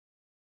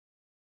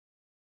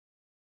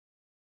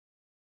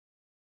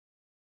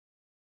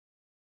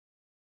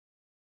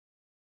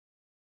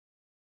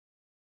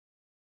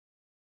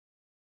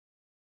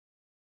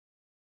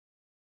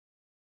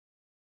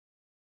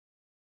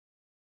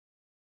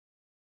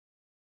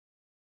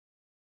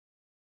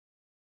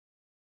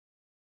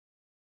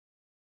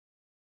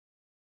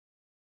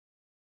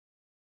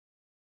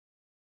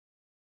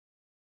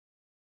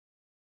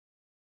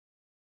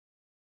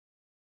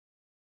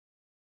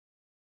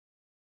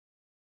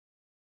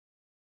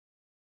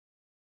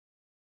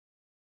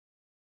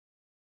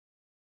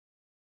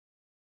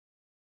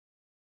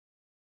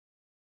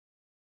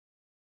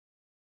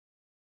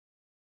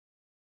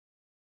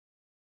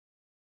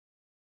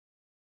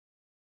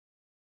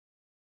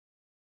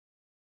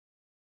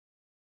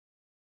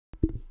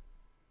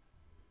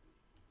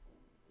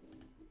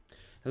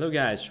Hello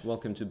guys,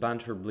 welcome to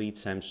Banter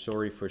Blitz. I'm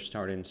sorry for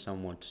starting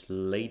somewhat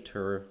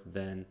later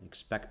than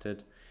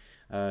expected.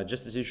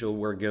 Just as usual,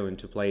 we're going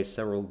to play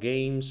several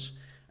games,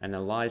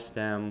 analyze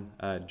them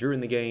during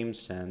the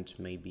games and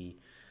maybe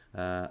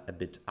a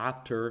bit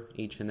after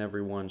each and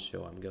every one.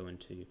 So I'm going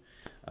to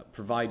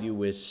provide you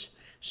with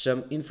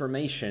some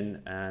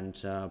information,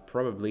 and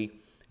probably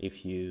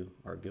if you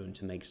are going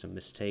to make some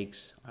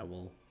mistakes, I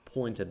will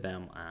point at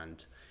them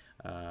and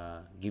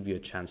give you a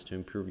chance to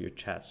improve your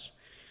chess.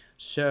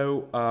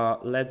 So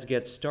let's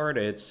get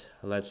started.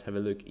 Let's have a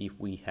look if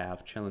we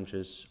have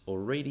challenges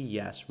already.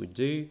 Yes, we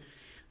do.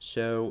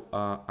 So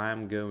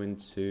I'm going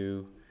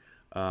to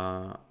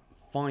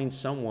find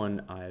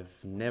someone I've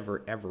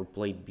never ever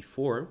played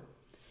before.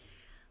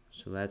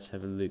 So let's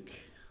have a look.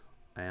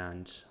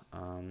 And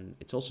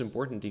it's also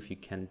important if you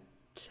can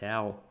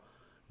tell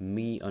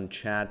me on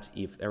chat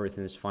if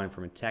everything is fine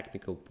from a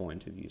technical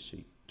point of view. So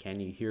can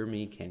you hear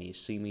me? Can you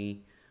see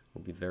me?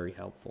 Will be very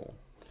helpful.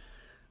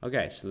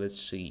 Okay, so let's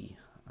see.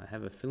 I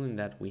have a feeling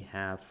that we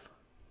have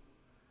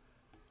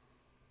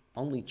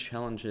only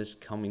challenges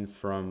coming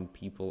from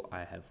people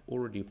I have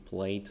already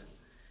played,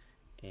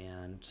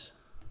 and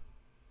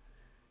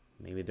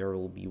maybe there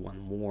will be one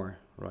more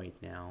right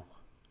now.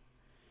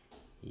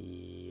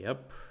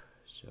 Yep,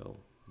 so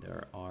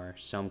there are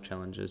some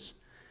challenges.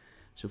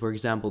 So for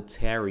example,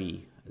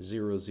 Terry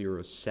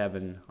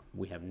 007,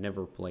 we have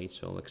never played,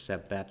 so I'll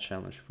accept that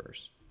challenge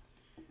first.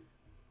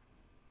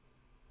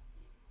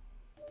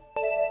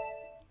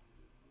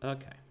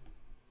 Okay.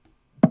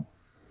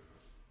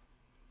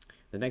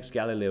 The next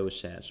Galileo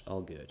says,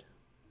 all good.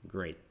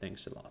 Great,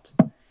 thanks a lot.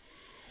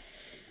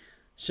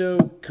 So,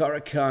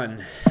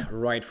 Karakan,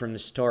 right from the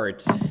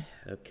start.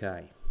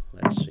 Okay,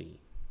 let's see.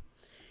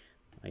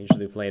 I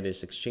usually play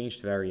this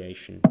exchanged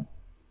variation.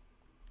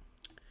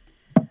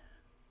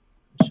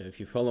 So if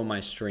you follow my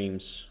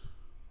streams,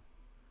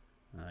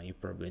 you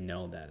probably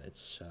know that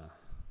it's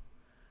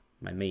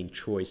my main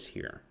choice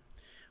here.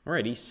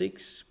 Alright,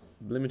 e6,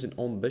 limited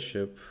on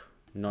bishop.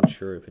 Not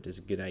sure if it is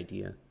a good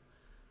idea.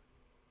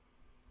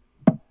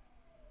 So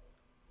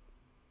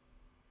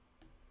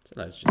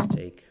let's just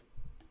take.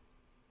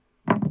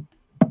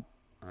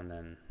 And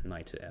then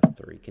knight to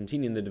f3.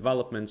 Continuing the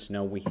developments,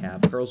 now we have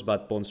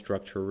Carlsbad pawn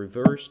structure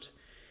reversed.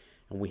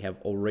 And we have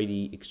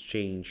already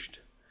exchanged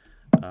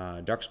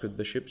dark squared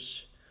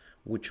bishops,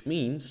 which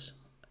means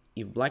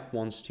if black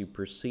wants to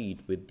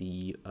proceed with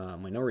the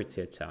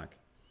minority attack,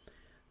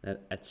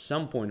 that at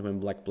some point when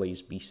black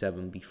plays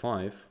b7,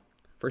 b5,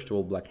 first of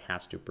all, black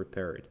has to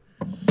prepare it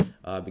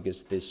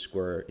because this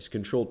square is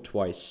controlled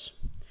twice.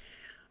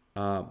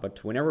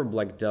 But whenever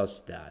black does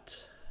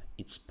that,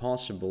 it's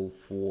possible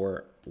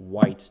for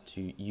white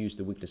to use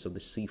the weakness of the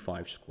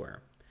c5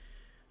 square.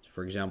 So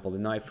for example, the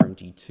knight from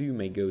d2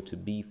 may go to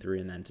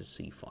b3 and then to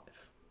c5.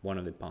 One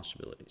of the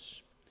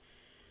possibilities.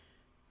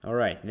 All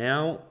right,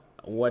 now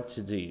what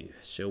to do?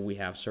 So we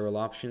have several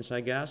options,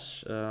 I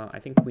guess. I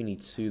think queen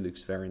e2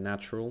 looks very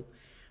natural.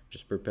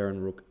 Just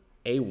preparing rook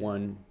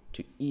a1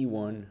 to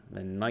e1,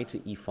 then knight to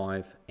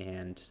e5,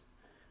 and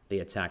the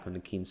attack on the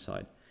king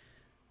side.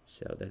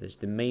 So that is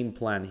the main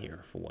plan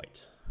here for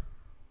white.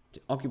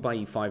 To occupy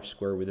e5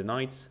 square with a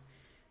knight,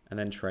 and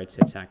then try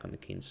to attack on the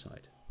king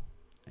side.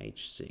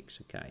 h6,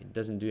 okay, it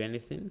doesn't do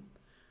anything.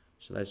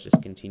 So let's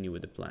just continue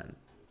with the plan.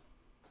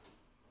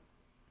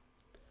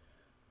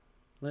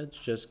 Let's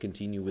just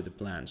continue with the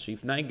plan. So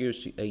if knight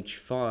goes to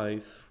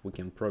h5, we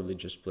can probably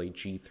just play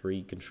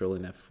g3,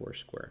 controlling f4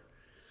 square.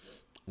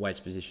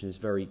 White's position is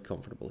very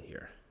comfortable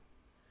here,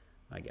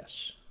 I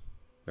guess.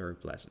 Very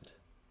pleasant.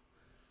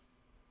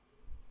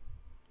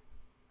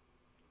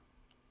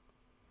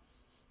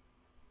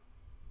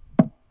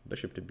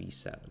 Bishop to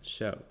b7.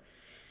 So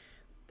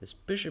this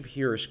bishop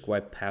here is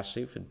quite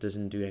passive. It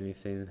doesn't do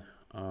anything.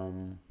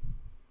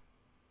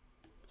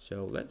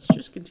 So let's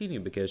just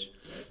continue, because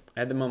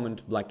at the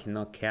moment black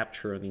cannot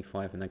capture on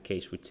e5. In that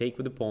case, we take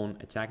with the pawn,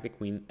 attack the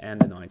queen and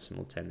the knight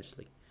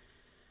simultaneously.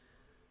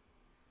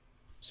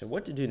 So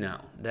what to do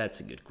now? That's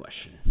a good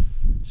question.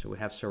 So we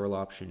have several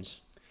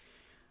options.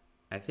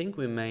 I think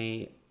we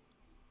may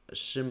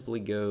simply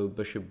go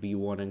bishop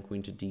b1 and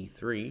queen to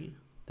d3.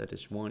 That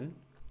is one.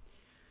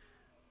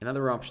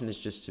 Another option is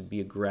just to be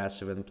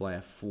aggressive and play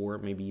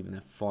f4, maybe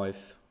even f5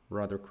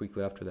 rather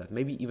quickly after that.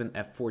 Maybe even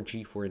f4,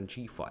 g4, and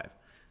g5.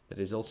 That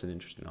is also an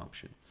interesting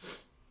option.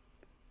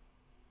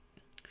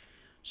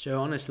 So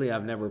honestly,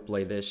 I've never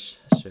played this,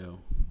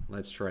 so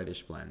let's try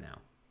this plan now.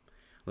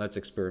 Let's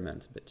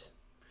experiment a bit.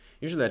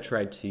 Usually I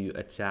try to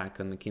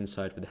attack on the king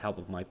side with the help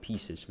of my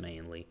pieces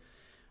mainly.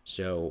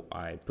 So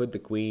I put the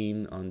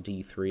queen on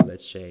d3,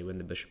 let's say, when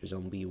the bishop is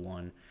on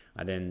b1.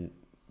 I then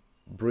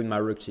bring my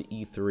rook to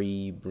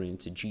e3, bring it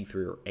to g3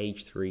 or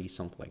h3,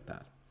 something like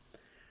that.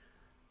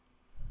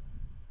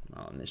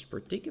 Well, in this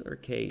particular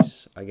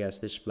case, I guess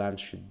this plan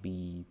should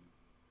be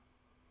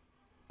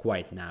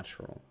quite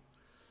natural.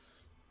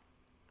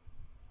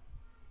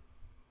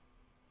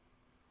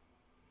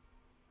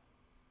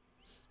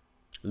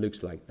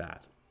 Looks like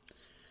that.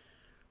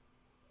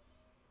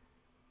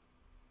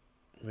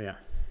 Yeah.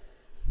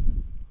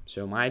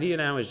 So my idea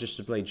now is just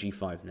to play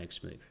g5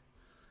 next move.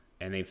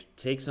 And if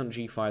takes on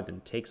g5,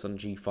 then takes on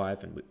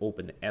g5, and we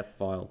open the f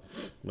file.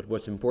 But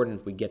what's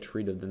important, we get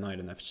rid of the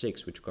knight on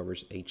f6, which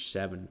covers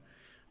h7.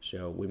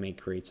 So we may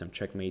create some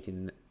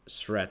checkmating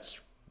threats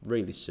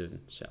really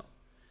soon. So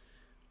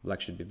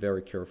black should be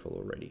very careful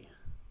already.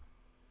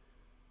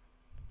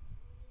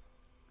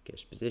 Okay,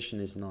 his position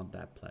is not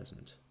that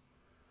pleasant.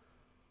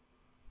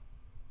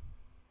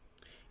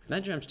 If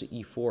knight jumps to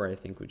e4, I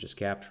think we just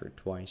capture it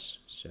twice.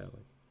 So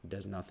it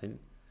does nothing.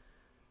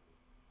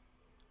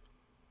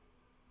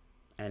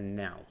 And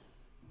now,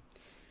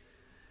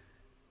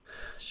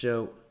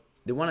 so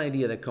the one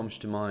idea that comes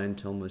to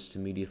mind almost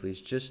immediately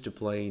is just to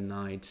play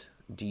knight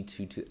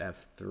d2 to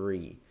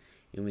f3,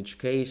 in which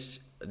case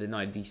the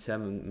knight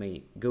d7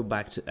 may go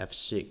back to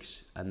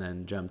f6 and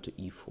then jump to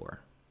e4,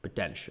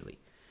 potentially.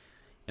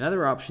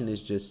 Another option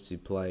is just to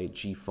play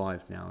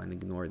g5 now and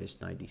ignore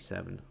this knight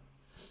d7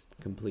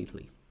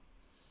 completely.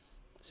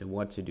 So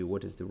what to do?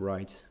 What is the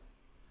right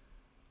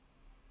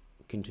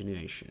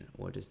continuation?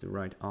 What is the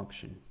right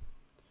option?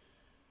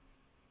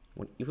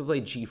 If we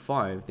play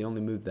g5, the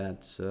only move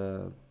that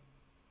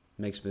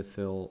makes me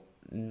feel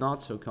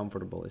not so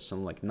comfortable is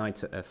something like knight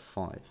to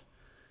f5.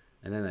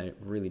 And then I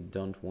really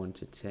don't want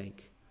to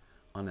take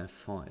on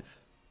f5.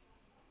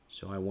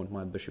 So I want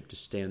my bishop to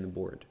stay on the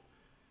board.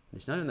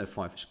 This knight on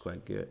f5 is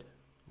quite good,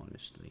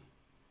 honestly.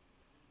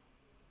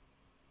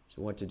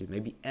 So what to do?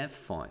 Maybe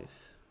f5.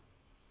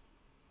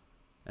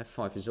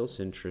 f5 is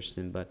also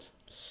interesting, but,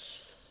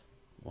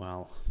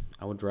 well,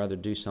 I would rather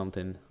do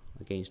something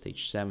against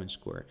h7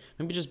 square.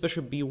 Maybe just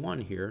bishop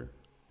b1 here,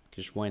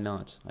 because why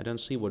not? I don't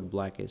see what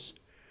black is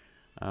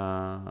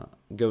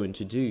going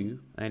to do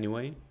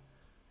anyway.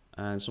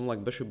 And something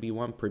like bishop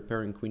b1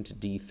 preparing queen to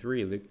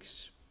d3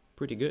 looks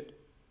pretty good.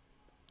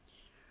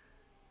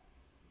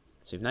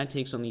 So if knight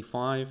takes on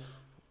e5,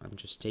 I'm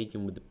just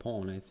taking with the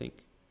pawn, I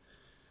think.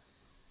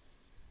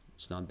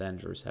 It's not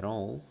dangerous at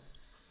all.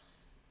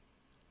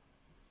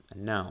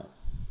 And now,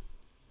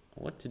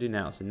 what to do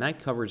now? So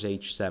knight covers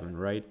h7,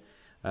 right?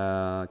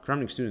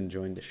 Crowning student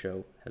joined the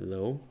show.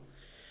 Hello.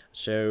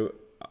 So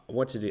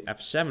what to do?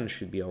 f7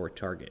 should be our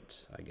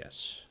target, I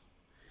guess.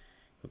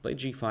 If we play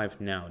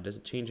g5 now, does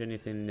it change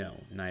anything?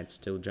 No. Knight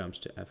still jumps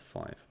to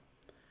f5.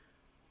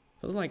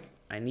 Feels like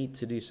I need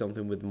to do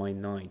something with my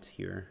knight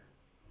here.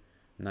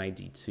 Knight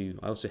d2.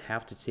 I also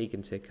have to take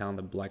into account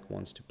that black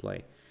wants to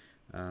play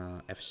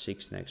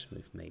f6 next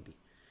move, maybe.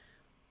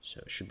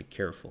 So I should be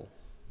careful.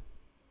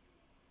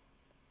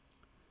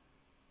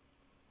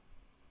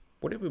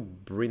 What if we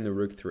bring the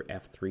rook through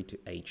f3 to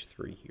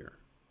h3 here?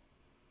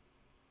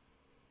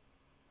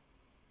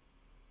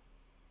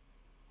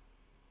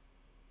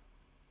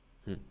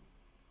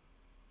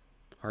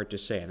 Hard to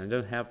say, and I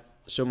don't have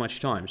so much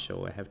time,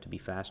 so I have to be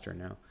faster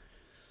now.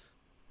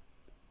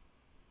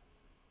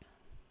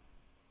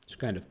 Just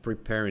kind of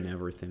preparing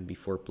everything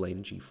before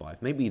playing g5.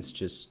 Maybe it's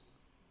just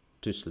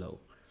too slow.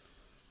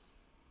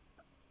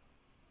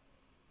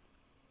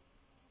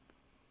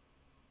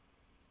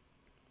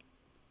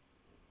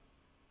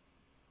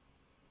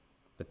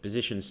 The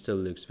position still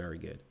looks very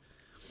good.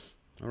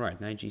 All right,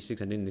 knight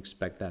g6. I didn't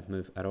expect that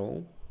move at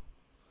all.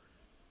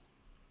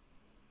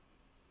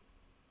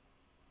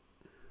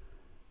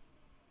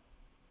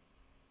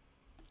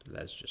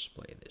 Let's just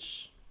play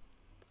this.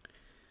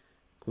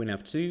 Queen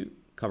f2,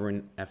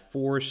 covering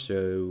f4.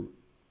 So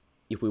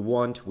if we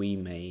want, we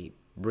may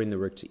bring the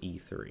rook to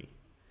e3.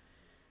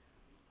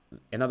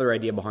 Another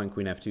idea behind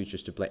queen f2 is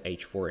just to play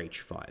h4,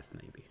 h5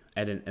 maybe.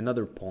 Add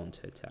another pawn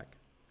to attack.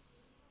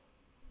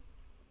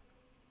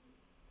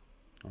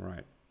 All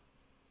right,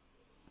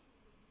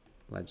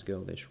 let's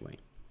go this way.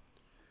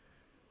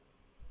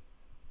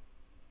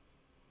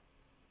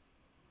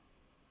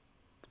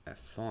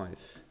 f5.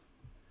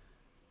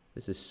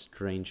 This is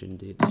strange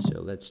indeed,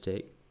 so let's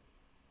take.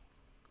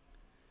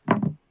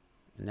 And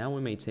now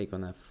we may take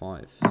on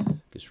f5,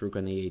 because rook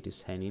on e8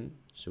 is hanging,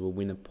 so we'll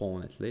win a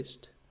pawn at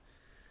least.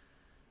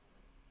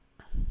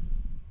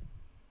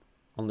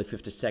 Only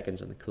 50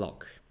 seconds on the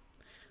clock.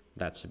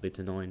 That's a bit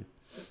annoying.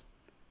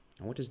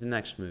 And what is the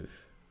next move?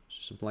 So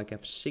something like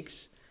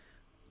f6,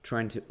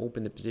 trying to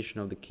open the position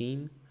of the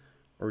king,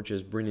 or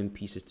just bring in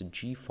pieces to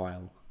g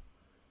file,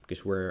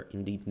 because we're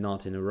indeed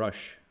not in a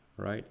rush,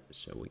 right?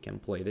 So we can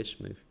play this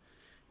move.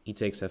 E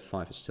takes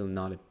f5 is still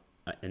not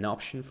an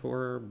option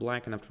for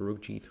black, and after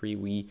rook g3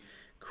 we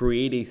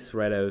create a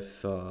threat of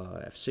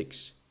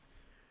f6.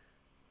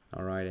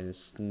 All right, and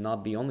it's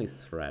not the only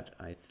threat,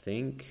 I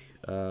think.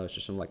 So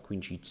something like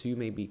queen g2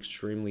 may be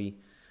extremely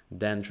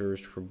dangerous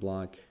for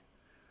black.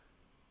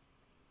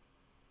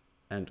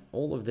 And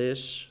all of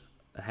this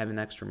having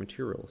extra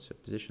material, so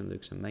position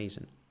looks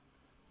amazing.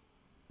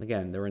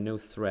 Again, there are no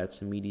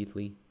threats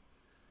immediately.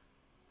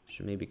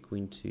 So maybe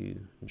queen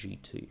to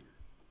g2,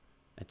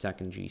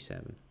 attacking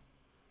g7.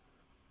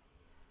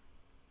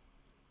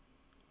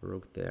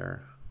 Rook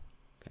there.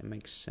 Okay,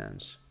 makes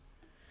sense.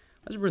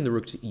 Let's bring the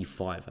rook to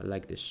e5. I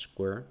like this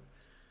square.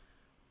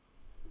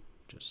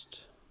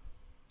 Just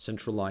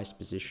centralized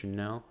position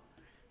now.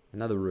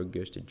 Another rook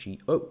goes to G.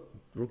 Oh,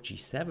 rook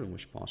G7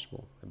 was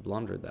possible. I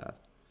blundered that.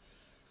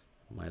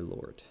 My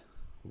lord.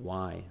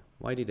 Why?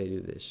 Why did I do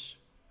this?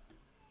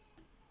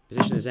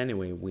 Position is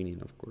anyway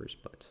winning, of course,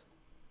 but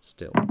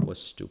still, it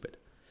was stupid.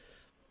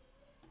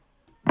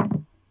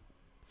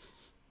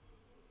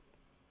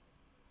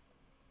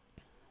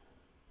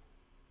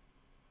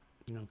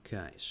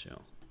 Okay,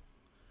 so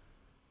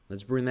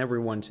let's bring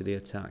everyone to the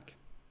attack.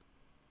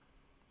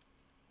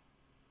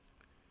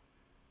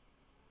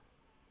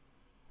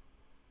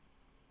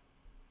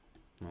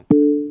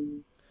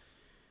 Okay.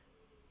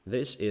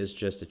 This is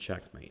just a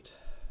checkmate.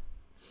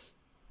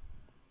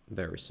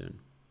 Very soon.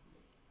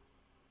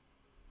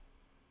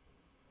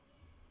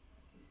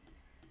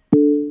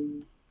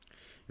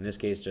 In this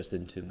case, just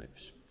in 2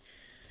 moves.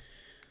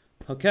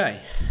 Okay,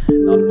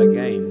 not a bad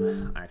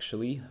game,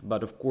 actually.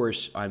 But of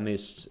course, I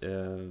missed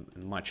a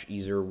much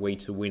easier way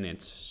to win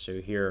it. So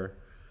here,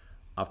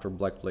 after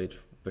black played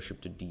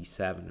bishop to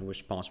d7, it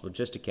was possible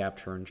just to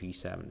capture on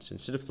g7. So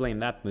instead of playing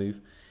that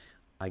move,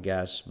 I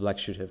guess black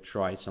should have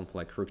tried something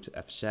like rook to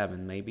f7,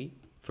 maybe,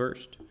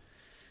 first.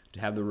 To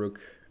have the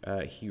rook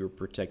here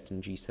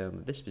protecting g7.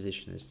 But this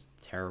position is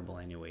terrible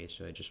anyway,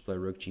 so I just play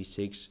rook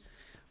g6.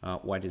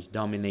 White is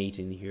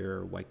dominating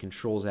here, white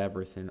controls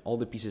everything. All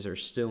the pieces are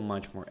still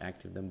much more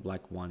active than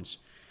black ones,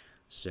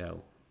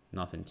 so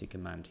nothing to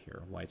command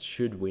here. White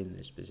should win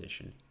this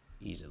position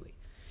easily.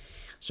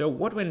 So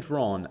what went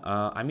wrong?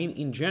 I mean,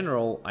 in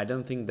general, I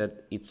don't think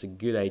that it's a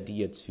good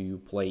idea to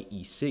play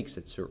e6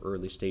 at so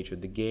early stage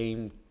of the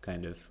game,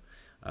 kind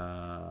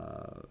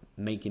of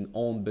making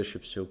own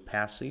bishop so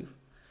passive.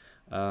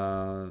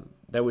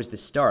 That was the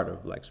start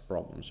of black's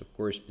problems. Of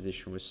course,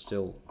 position was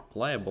still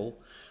playable.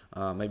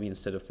 Maybe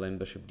instead of playing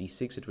bishop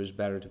d6, it was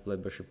better to play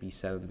bishop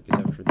e7,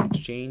 because after the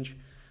exchange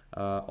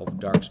of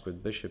dark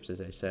squared bishops,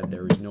 as I said,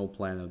 there is no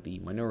plan of the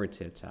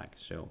minority attack.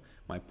 So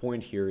my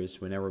point here is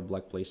whenever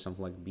black plays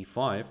something like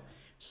b5,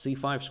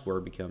 c5 square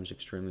becomes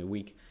extremely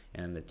weak,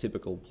 and the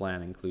typical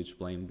plan includes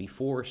playing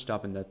b4,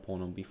 stopping that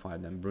pawn on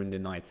b5, then bring the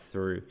knight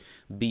through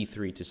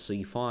b3 to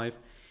c5,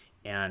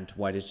 and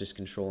white is just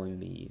controlling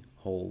the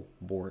whole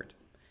board.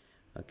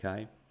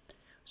 Okay,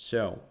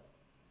 so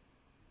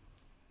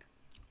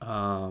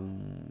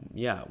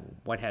yeah,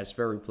 white has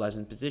very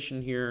pleasant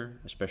position here,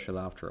 especially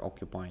after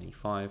occupying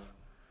e5,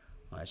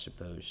 I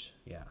suppose.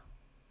 Yeah,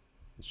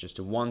 it's just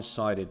a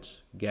one-sided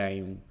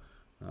game.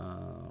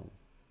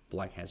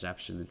 Black has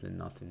absolutely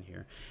nothing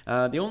here.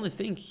 The only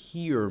thing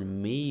here,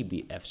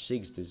 maybe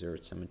f6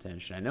 deserves some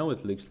attention. I know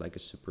it looks like a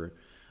super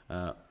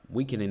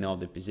weakening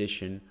of the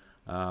position,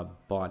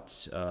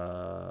 but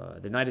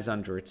the knight is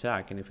under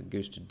attack, and if it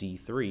goes to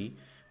d3,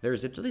 there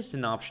is at least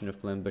an option of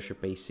playing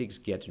bishop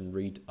a6, getting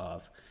rid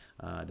of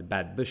the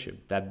bad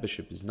bishop. That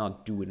bishop is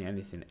not doing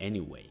anything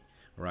anyway,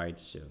 right?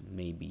 So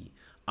maybe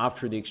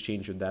after the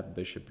exchange of that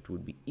bishop, it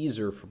would be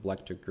easier for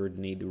black to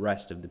coordinate the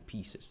rest of the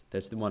pieces.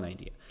 That's the one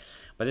idea.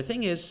 But the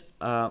thing is,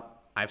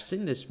 I've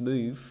seen this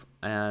move,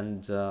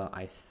 and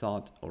I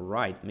thought, all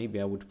right, maybe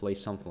I would play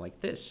something like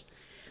this.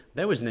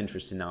 That was an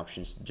interesting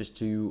option, just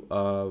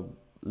to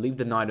leave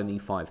the knight on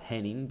e5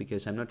 hanging,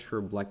 because I'm not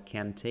sure black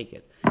can take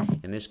it.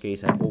 In this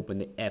case, I open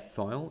the f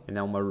file, and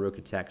now my rook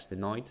attacks the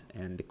knight,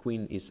 and the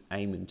queen is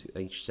aiming to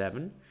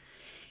h7.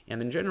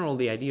 And in general,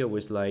 the idea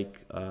was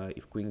like,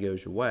 if queen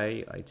goes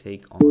away, I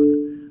take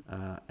on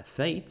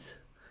f8.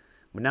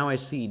 But now I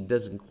see it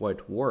doesn't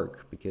quite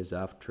work, because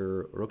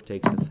after rook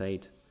takes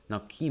f8,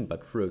 not king,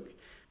 but rook,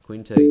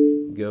 queen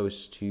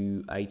goes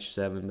to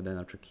h7, but then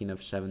after king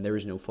f7, there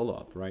is no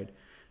follow-up, right?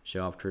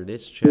 So after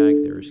this check,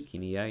 there is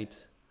king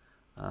e8.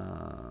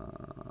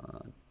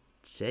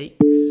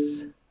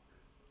 Takes,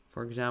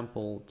 for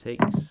example,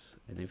 takes,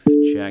 and if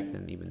check,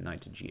 then even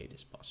knight to g8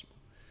 is possible.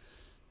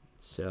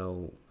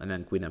 So, and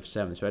then queen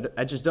f7. So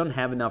I just don't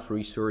have enough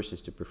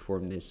resources to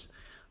perform this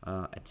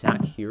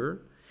attack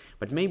here.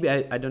 But maybe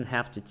I don't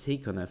have to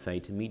take on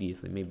f8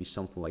 immediately. Maybe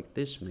something like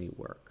this may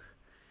work.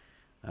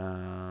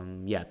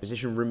 Yeah,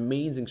 position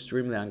remains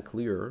extremely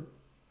unclear,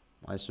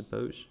 I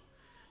suppose.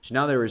 So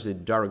now there is a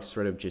direct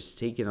threat of just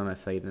taking on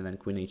f8 and then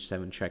queen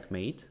h7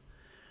 checkmate,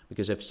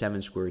 because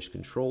f7 square is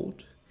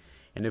controlled.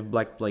 And if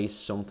black plays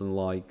something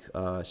like,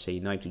 say,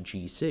 knight to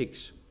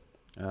g6,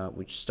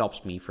 which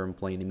stops me from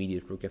playing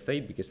immediate rook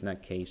f8, because in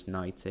that case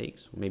knight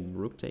takes, or maybe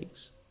rook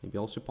takes, maybe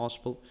also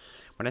possible.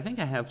 But I think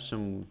I have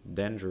some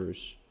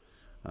dangerous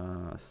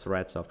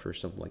threats after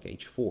something like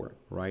h4,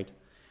 right?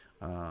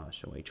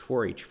 So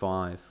h4,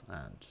 h5,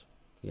 and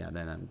yeah,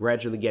 then I'm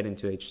gradually getting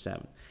to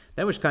h7.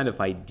 That was kind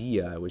of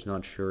idea. I was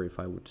not sure if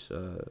I would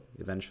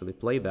eventually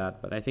play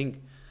that, but I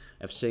think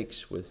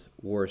f6 was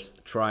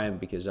worth trying,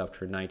 because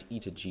after knight e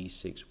to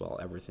g6, well,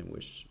 everything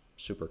was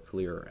super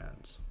clear,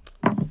 and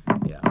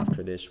yeah,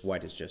 after this,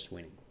 white is just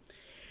winning.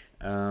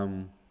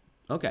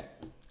 Okay.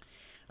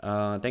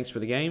 Thanks for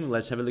the game.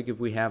 Let's have a look if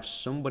we have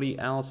somebody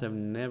else I've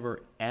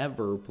never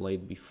ever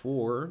played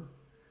before.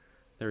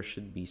 There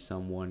should be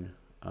someone.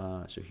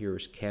 So here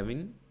is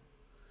Kevin,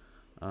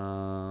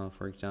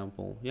 for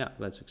example. Yeah,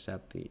 let's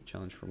accept the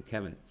challenge from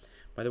Kevin.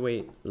 By the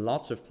way,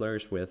 lots of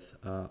players with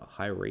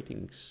high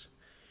ratings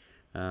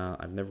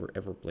I've never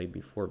ever played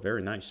before.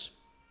 Very nice.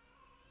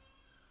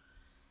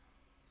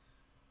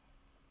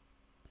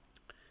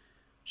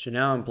 So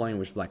now I'm playing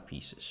with black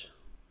pieces.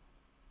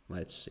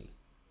 Let's see.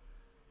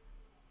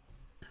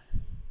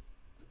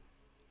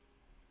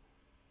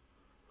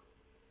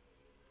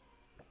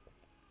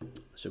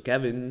 So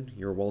Kevin,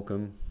 you're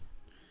welcome.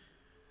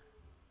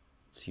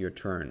 It's your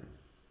turn.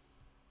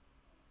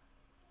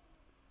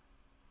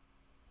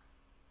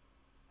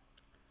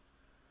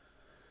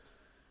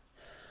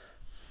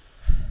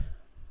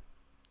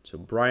 So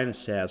Brian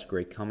says,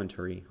 great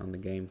commentary on the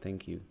game.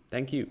 Thank you.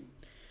 Thank you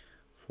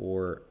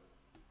for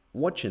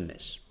watching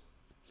this.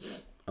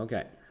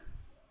 Okay.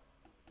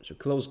 So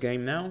close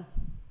game now.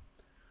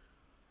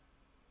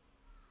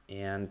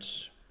 And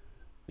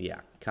yeah,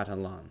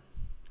 Catalan.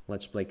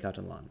 Let's play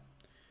Catalan.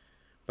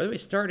 By the way,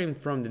 starting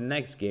from the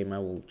next game, I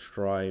will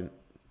try,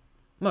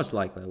 most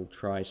likely I will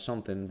try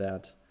something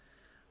that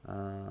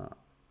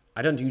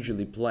I don't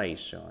usually play.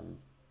 So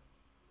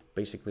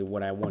basically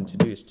what I want to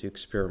do is to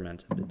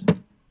experiment a bit.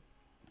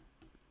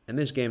 In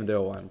this game,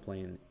 though, I'm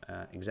playing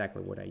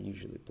exactly what I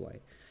usually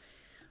play.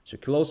 So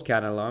close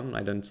Catalan,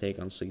 I don't take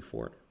on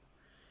c4.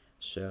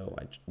 So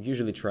I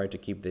usually try to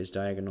keep this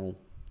diagonal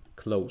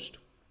closed.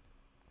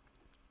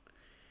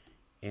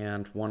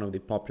 And one of the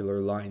popular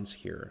lines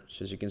here.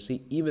 So as you can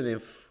see, even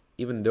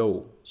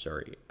though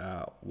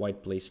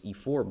white plays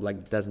e4,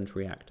 black doesn't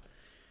react.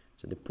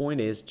 So the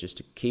point is just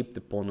to keep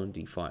the pawn on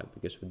d5,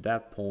 because with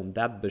that pawn,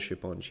 that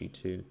bishop on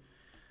g2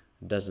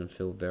 doesn't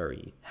feel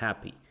very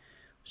happy.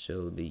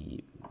 So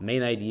the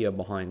main idea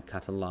behind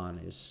Catalan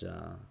is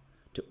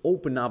to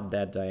open up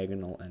that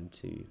diagonal and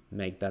to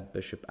make that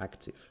bishop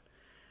active.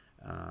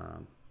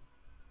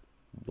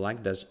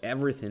 Black does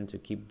everything to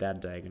keep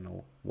that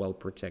diagonal well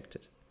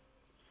protected.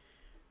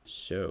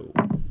 So,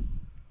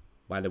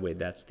 by the way,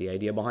 that's the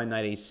idea behind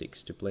knight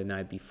a6, to play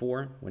knight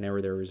b4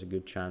 whenever there is a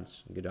good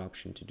chance, a good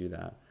option to do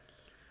that.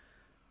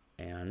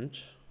 And,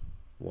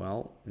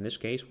 well, in this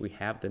case, we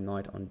have the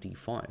knight on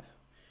d5,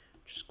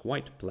 which is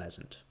quite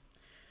pleasant.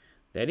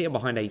 The idea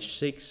behind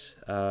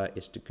h6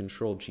 is to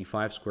control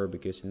g5 square,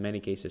 because in many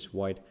cases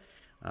white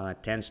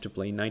tends to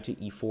play knight to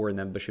e4 and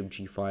then bishop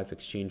g5,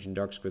 exchanging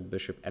dark squared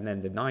bishop, and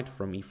then the knight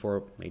from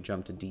e4 may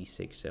jump to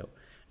d6. So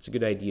it's a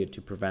good idea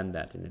to prevent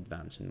that in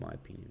advance, in my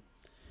opinion.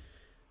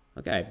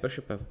 Okay,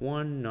 bishop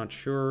f1, not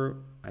sure.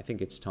 I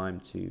think it's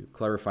time to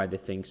clarify the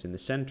things in the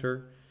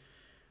center.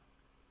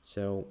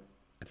 So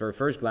at very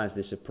first glance,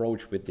 this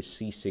approach with the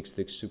c6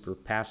 looks super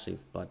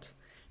passive, but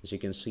as you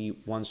can see,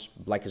 once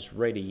black is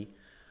ready,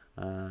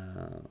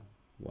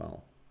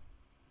 well,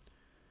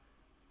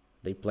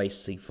 they play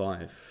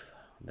c5.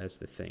 That's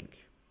the thing.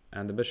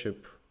 And the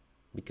bishop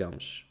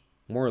becomes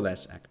more or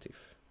less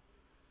active.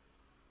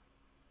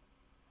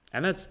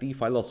 And that's the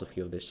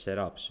philosophy of this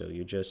setup. So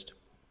you just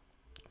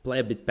play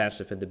a bit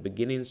passive at the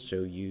beginning,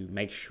 so you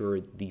make sure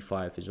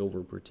d5 is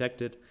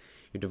overprotected.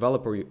 You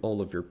develop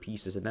all of your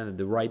pieces, and then at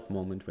the right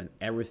moment, when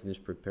everything is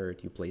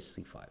prepared, you play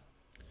c5.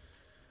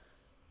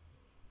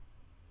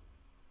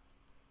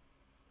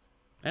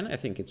 And I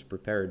think it's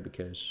prepared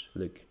because,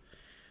 look,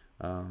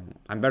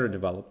 I'm better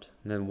developed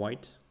than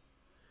white.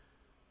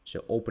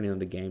 So opening of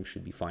the game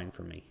should be fine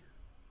for me.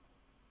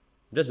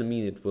 It doesn't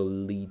mean it will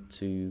lead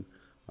to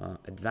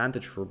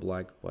advantage for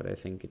black, but I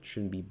think it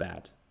shouldn't be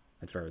bad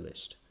at very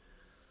least.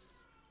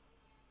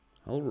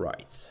 All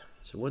right,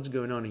 so what's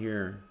going on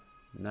here?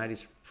 Knight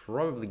is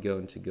probably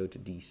going to go to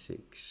d6.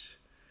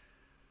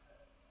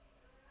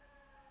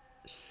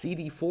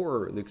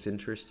 cd4 looks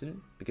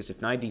interesting, because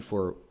if knight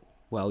d4,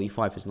 well,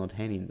 e5 is not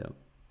hanging though.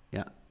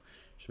 Yeah,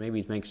 so maybe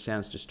it makes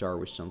sense to start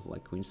with something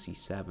like queen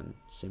c7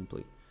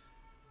 simply.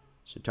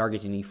 So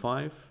targeting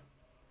e5.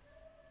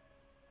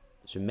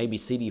 So maybe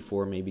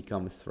cd4 may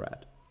become a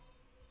threat.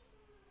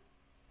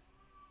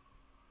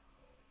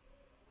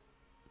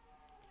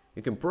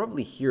 You can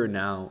probably hear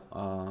now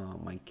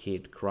my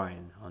kid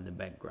crying on the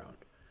background.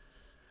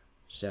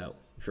 So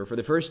if you're for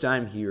the first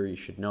time here, you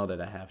should know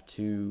that I have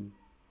 2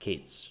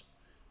 kids.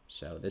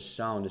 So this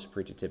sound is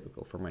pretty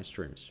typical for my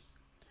streams.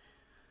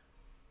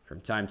 From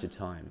time to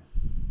time,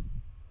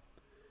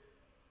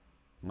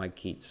 my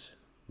kids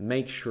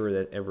make sure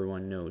that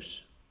everyone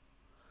knows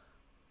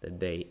that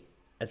they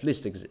at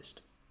least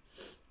exist.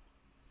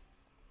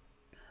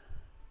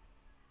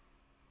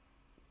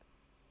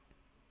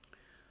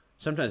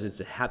 Sometimes it's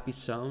a happy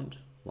sound,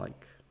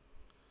 like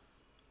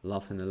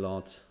laughing a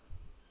lot.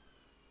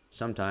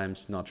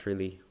 Sometimes not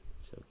really.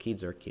 So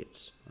kids are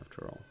kids,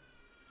 after all.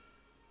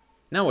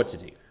 Now what to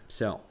do?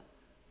 So,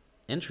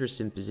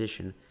 interesting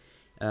position.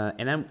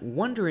 And I'm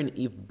wondering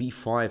if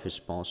b5 is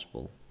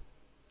possible.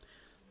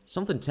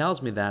 Something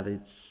tells me that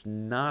it's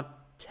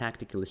not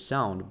tactically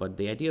sound, but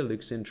the idea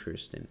looks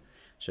interesting.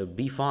 So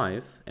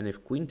b5, and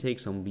if queen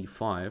takes on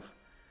b5,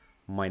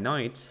 my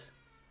knight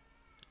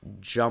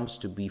jumps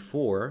to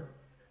b4,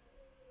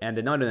 and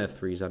the knight on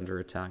f3 is under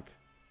attack.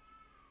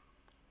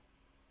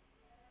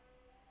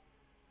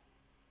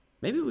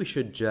 Maybe we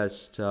should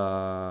just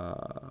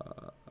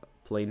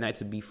play knight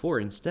to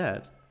b4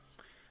 instead,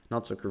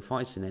 not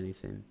sacrificing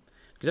anything.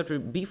 Because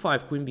after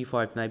b5, queen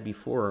b5, knight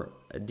b4,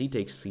 d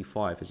takes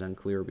c5 is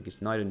unclear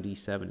because knight on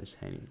d7 is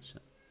hanging. So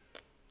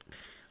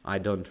I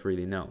don't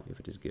really know if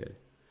it is good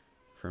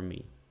for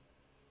me.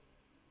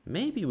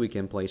 Maybe we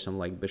can play some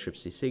like bishop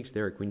c6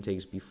 there, queen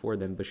takes b4,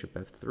 then bishop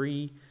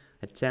f3,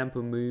 a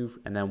tempo move,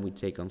 and then we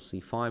take on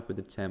c5 with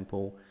the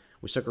tempo.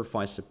 We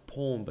sacrifice a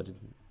pawn, but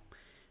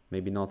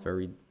maybe not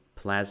very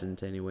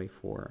pleasant anyway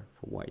for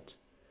white.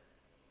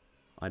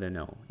 I don't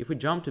know. If we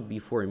jump to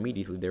b4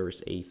 immediately, there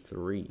is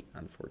a3,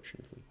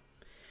 unfortunately.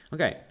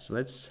 Okay, so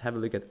let's have a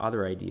look at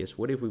other ideas.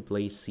 What if we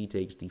play c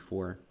takes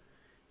d4?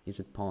 Is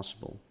it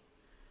possible?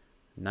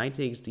 Knight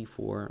takes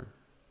d4,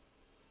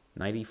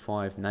 knight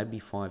e5, knight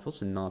b5,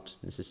 also not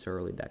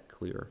necessarily that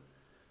clear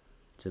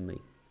to me.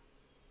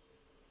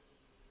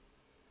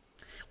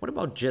 What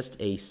about just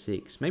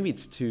a6? Maybe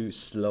it's too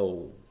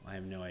slow, I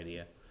have no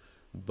idea.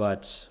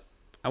 But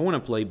I want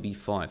to play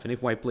b5, and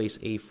if white plays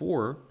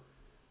a4,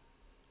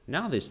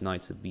 now this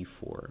knight to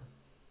b4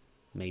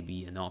 may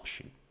be an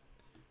option.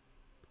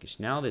 Because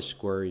now this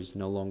square is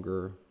no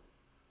longer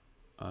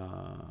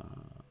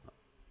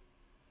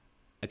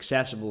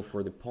accessible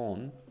for the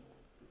pawn.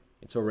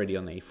 It's already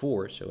on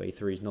a4, so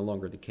a3 is no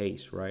longer the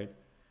case, right?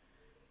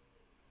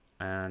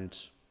 And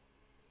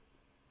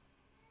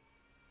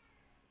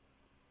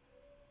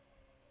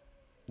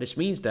this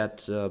means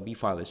that b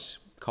file is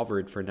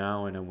covered for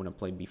now, and I want to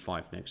play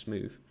b5 next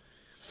move.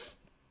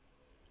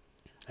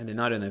 And the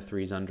knight on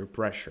f3 is under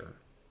pressure.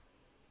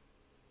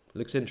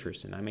 Looks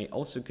interesting. I may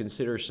also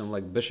consider some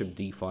like bishop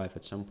d5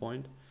 at some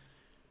point.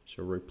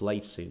 So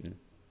replacing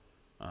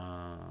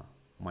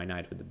my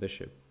knight with the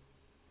bishop.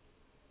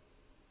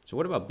 So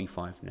what about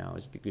b5 now?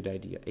 Is it a good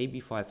idea? A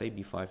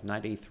b5,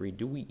 knight a3.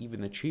 Do we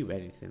even achieve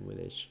anything with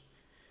this?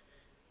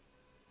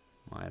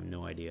 I have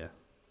no idea.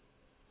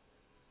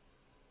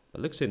 But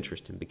it looks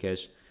interesting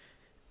because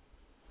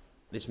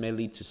this may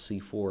lead to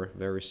c4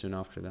 very soon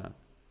after that.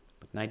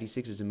 But knight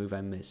d6 is the move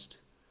I missed.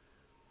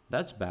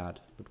 That's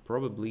bad, but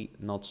probably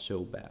not so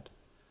bad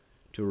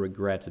to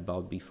regret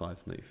about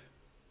b5 move.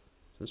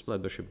 So let's play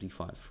bishop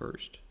d5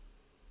 first.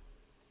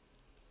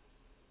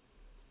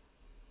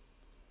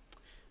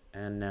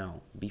 And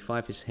now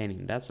b5 is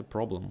hanging. That's a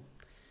problem.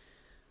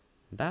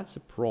 That's a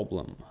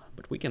problem,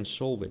 but we can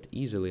solve it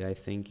easily, I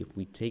think, if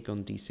we take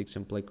on d6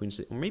 and play queen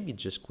c6, or maybe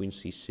just queen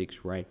c6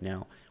 right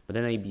now, but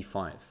then a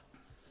b5.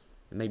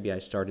 And maybe I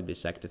started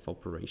these active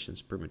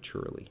operations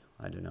prematurely.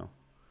 I don't know.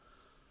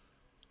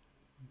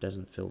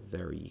 Doesn't feel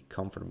very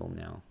comfortable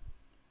now.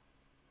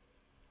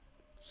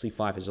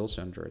 c5 is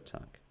also under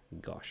attack.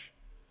 Gosh.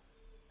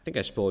 I think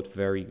I spoiled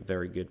very,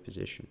 very good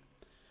position.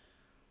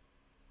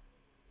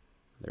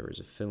 There is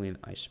a feeling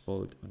I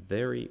spoiled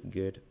very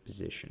good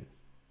position.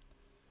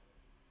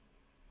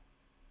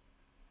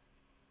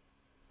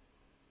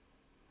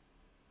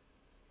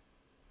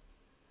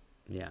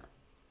 Yeah.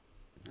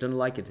 Don't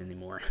like it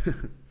anymore.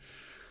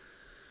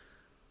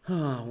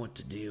 Ah, what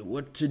to do?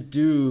 What to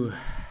do?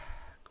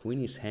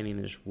 Queen is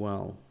hanging as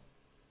well.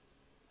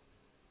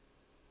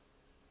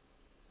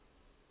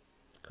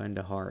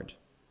 Kinda hard.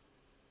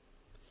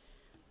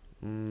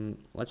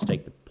 Let's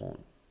take the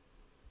pawn.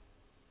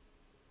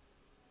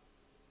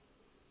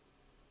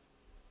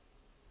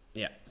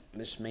 Yeah,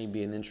 this may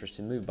be an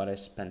interesting move, but I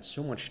spent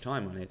so much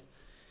time on it.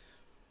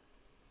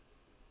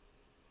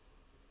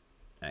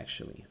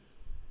 Actually.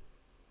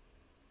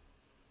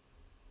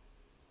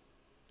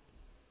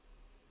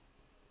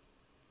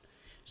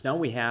 So now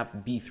we have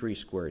b3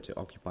 squared to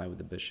occupy with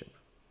the bishop.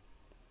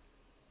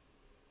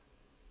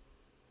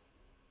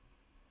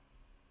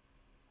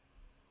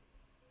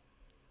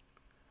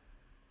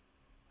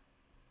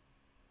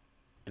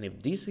 And if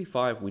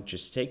dc5, we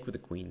just take with the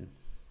queen,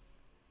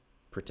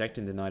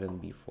 protecting the knight on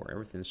b4,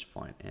 everything's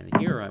fine. And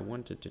here I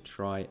wanted to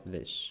try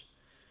this.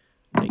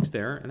 Takes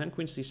there, and then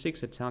queen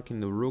c6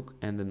 attacking the rook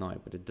and the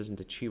knight, but it doesn't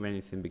achieve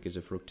anything because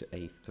of rook to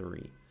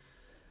a3.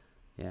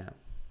 Yeah,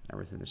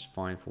 everything is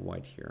fine for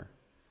white here.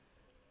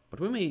 But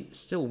we may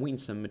still win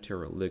some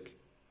material. Look,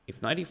 if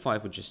knight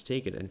e5 would just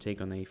take it and take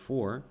on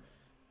a4,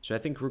 so I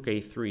think rook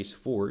a3 is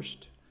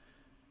forced,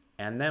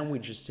 and then we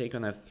just take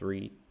on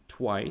f3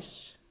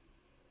 twice,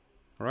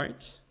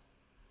 right?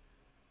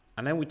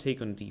 And then we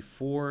take on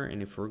d4,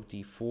 and if rook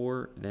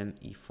d4, then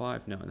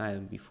e5. No, knight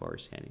on b4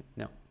 is hanging.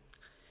 No,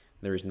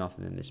 there is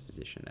nothing in this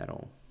position at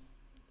all.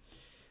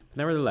 But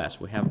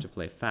nevertheless, we have to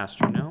play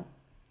faster now.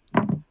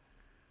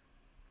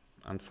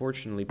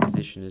 Unfortunately,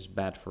 position is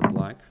bad for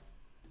black.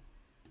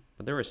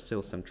 But there are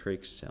still some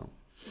tricks, so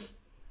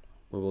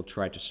we will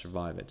try to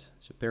survive it.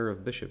 So pair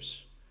of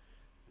bishops.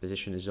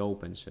 Position is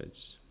open, so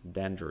it's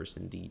dangerous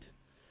indeed.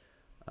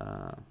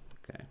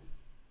 Okay.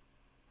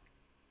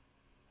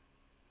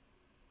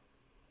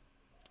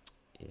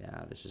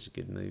 Yeah, this is a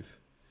good move.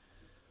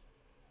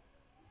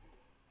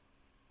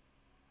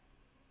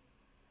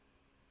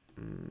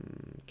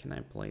 Can I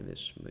play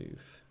this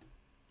move?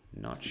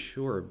 Not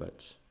sure,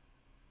 but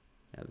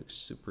that looks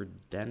super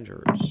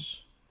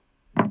dangerous.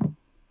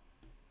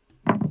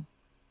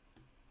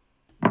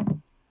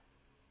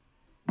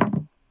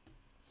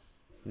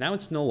 Now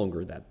it's no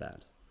longer that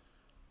bad.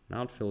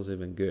 Now it feels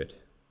even good.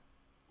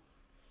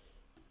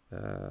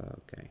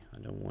 Okay, I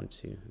don't want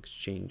to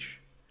exchange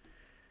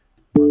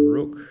my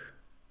rook.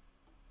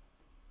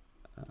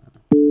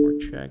 Or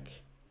check.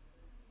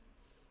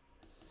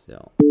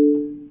 So,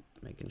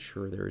 making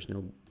sure there is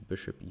no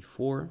bishop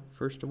e4,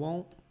 first of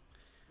all.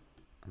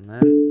 And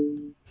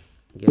then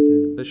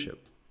getting the bishop.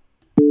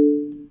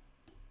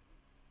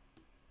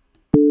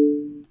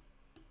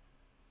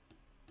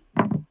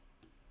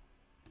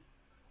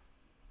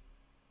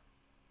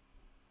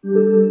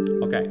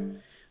 Okay,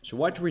 so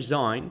white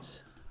resigned.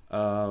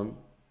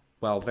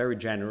 Well, very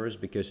generous,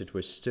 because it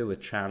was still a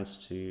chance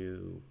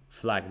to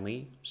flag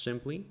me,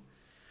 simply.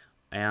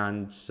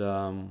 And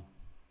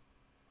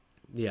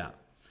yeah,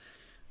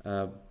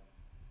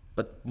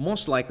 but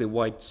most likely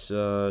white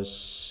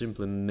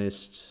simply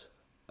missed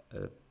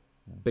a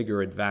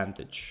bigger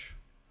advantage,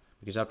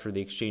 because after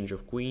the exchange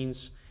of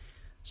queens,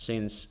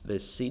 since the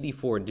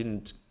cd4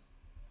 didn't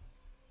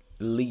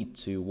lead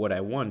to what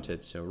I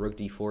wanted, so rook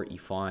d4,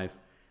 e5,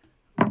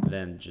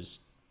 then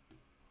just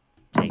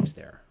takes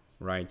there,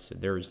 right? So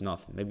there is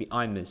nothing. Maybe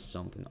I missed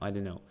something, I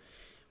don't know.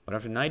 But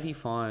after knight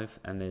d5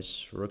 and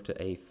this rook to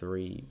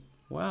a3,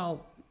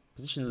 well,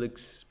 position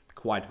looks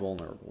quite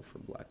vulnerable for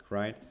black,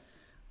 right?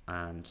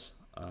 And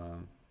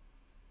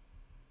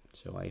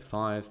so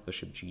a5,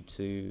 bishop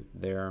g2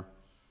 there.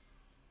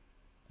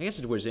 I guess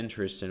it was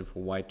interesting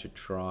for white to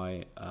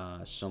try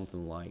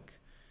something like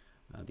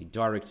the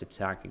direct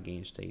attack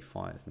against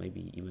a5,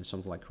 maybe even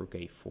something like rook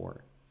a4.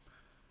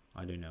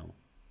 I don't know.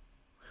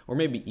 Or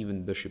maybe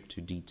even bishop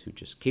to d2,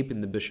 just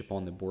keeping the bishop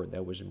on the board.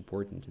 That was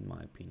important in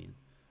my opinion.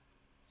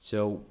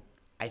 So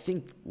I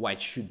think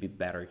white should be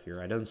better here.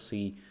 I don't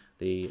see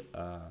the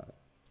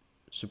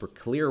super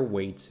clear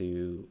way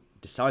to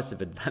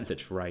decisive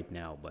advantage right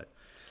now, but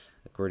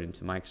according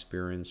to my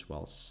experience,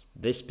 well,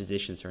 these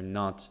positions are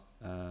not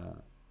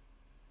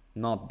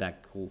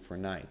that cool for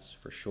knights,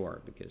 for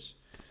sure, because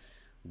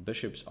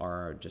bishops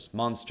are just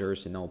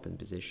monsters in open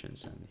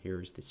positions. And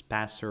here's this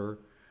passer,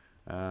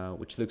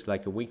 which looks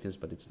like a weakness,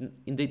 but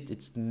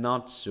it's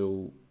not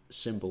so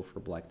simple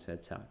for black to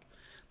attack.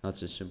 Not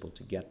so simple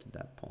to get to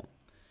that pawn.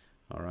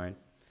 All right.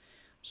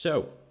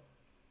 So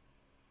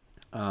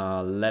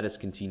let us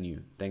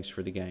continue. Thanks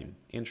for the game.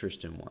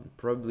 Interesting one.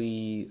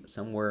 Probably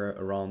somewhere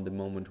around the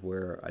moment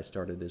where I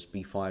started this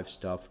b5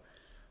 stuff,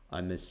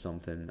 I missed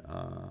something.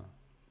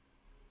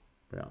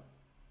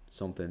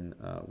 Something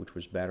which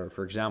was better.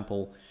 For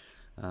example,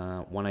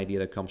 one idea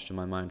that comes to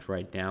my mind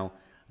right now,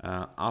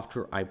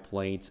 after I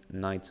played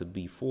knight to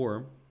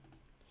b4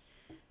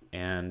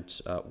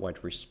 and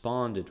white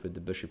responded with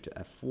the bishop to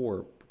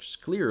f4, which is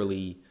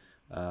clearly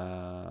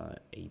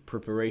a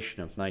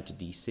preparation of knight to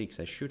d6,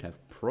 I should have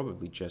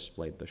probably just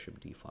played bishop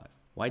d5.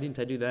 Why didn't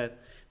I do that?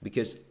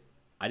 Because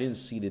I didn't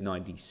see the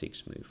knight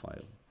d6 move. I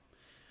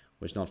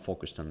was not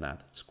focused on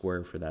that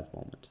square for that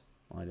moment.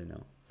 I don't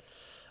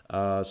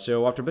know.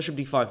 So after bishop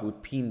d5, we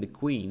pin the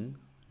queen,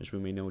 as we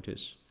may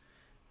notice,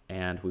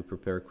 and we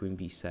prepare queen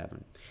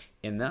b7.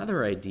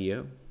 Another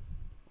idea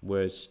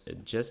was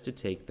just to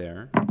take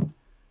there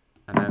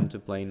and then to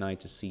play knight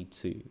to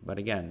c2. But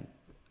again,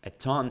 a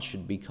ton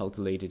should be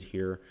calculated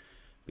here,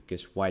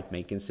 because white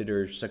may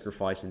consider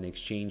sacrificing the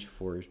exchange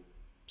for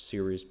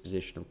serious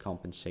positional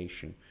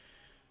compensation.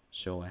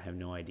 So I have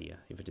no idea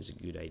if it is a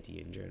good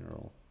idea in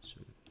general. So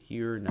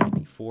here, knight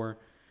d4.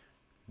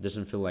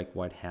 Doesn't feel like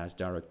white has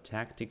direct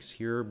tactics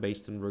here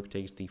based on rook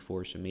takes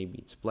d4, so maybe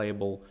it's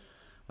playable.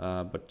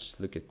 But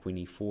look at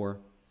queen e4.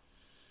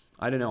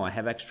 I don't know, I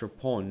have extra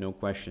pawn, no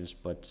questions,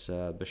 but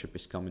bishop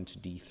is coming to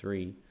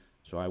d3,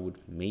 so I would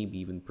maybe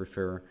even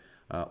prefer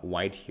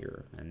white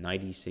here, and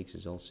knight e6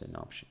 is also an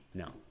option.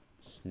 No,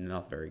 it's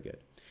not very good.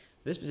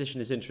 So this position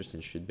is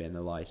interesting, should be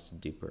analyzed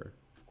deeper,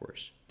 of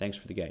course. Thanks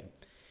for the game.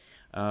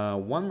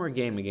 One more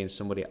game against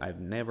somebody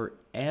I've never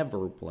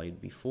ever played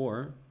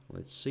before.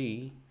 Let's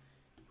see.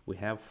 We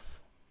have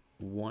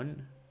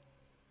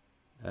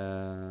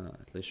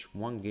at least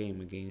one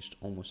game against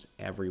almost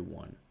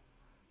everyone,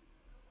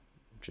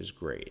 which is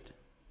great.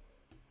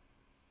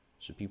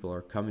 So people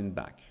are coming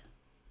back.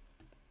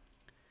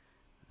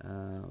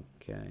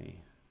 Okay.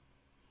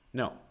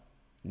 No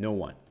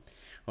one.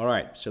 All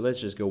right, so let's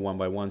just go one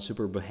by one.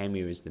 Super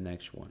Bohemio is the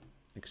next one.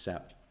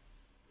 Accept.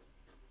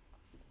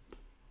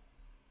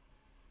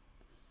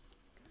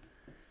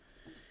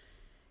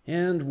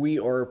 And we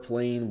are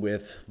playing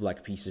with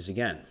black pieces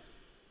again.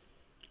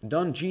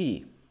 Don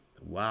G.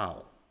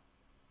 Wow.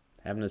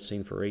 Haven't not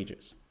seen for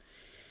ages.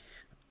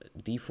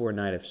 D4,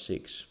 knight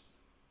f6.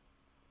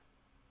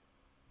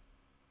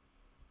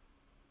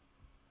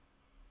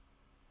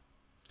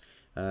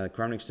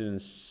 Crowning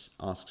Students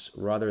asks,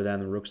 rather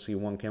than rook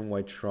c1, can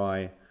white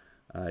try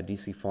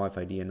dc5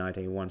 idea, knight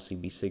a1,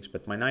 cb6?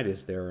 But my knight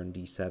is there on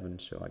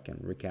d7, so I can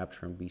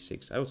recapture on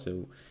b6. I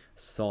also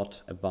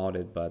thought about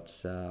it,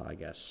 but I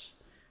guess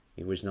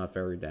it was not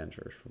very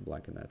dangerous for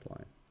black in that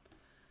line.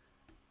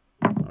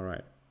 All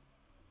right.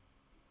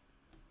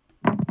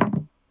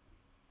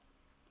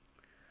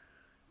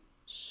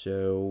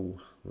 So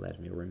let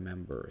me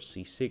remember.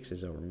 c6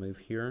 is our move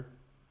here.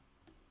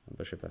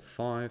 Bishop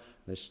f5,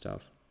 this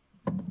stuff.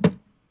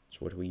 It's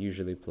what we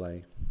usually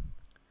play.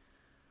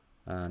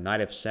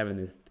 Knight f7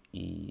 is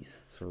the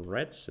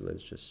threat, so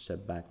let's just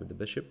step back with the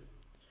bishop.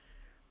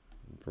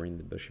 Bring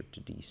the bishop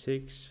to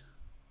d6.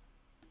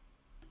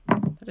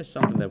 That is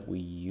something that we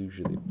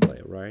usually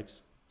play, right?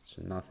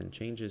 So nothing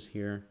changes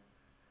here.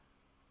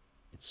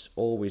 It's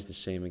always the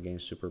same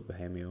against Super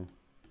Bohemio.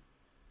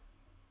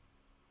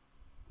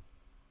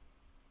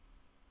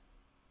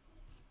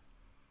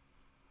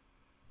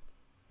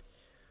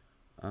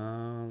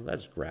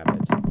 Let's grab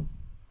it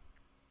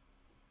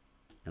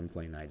and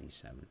play knight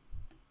e7.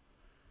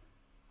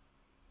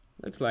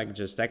 Looks like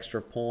just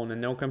extra pawn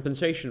and no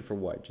compensation for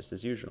white, just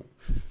as usual.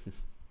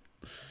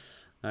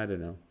 I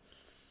don't know.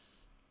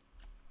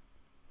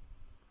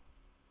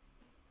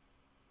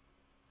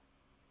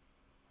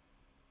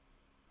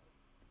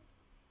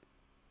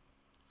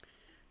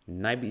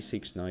 Knight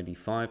b6, knight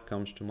d5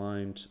 comes to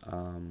mind.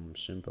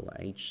 Simple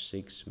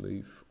h6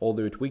 move,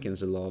 although it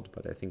weakens a lot,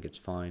 but I think it's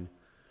fine.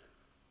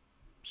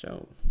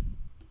 So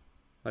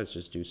let's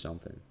just do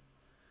something.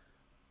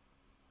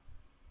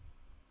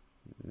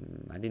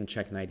 I didn't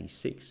check knight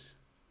e6.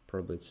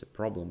 Probably it's a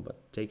problem,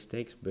 but takes,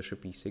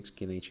 bishop e6,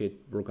 king h8,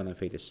 rook on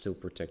f8 is still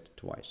protected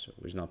twice, so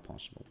it's not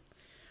possible.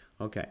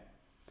 Okay,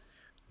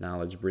 now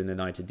let's bring the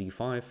knight to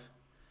d5.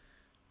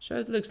 So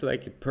it looks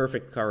like a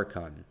perfect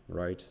Caro-Kann,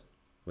 right?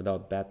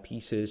 Without bad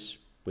pieces,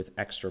 with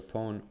extra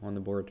pawn on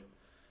the board.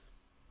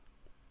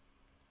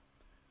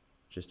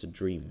 Just a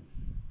dream.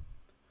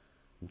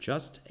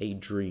 Just a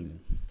dream.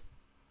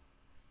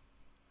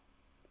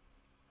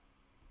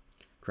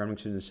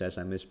 Kremlington says,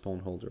 I miss pawn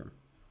holder.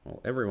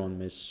 Well, everyone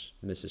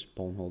misses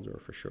pawn holder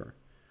for sure.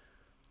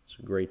 It's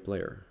a great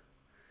player.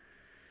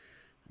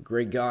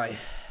 Great guy.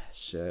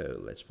 So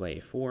let's play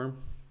a4.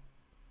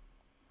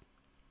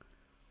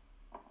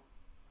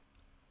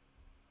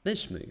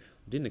 This move.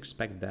 Didn't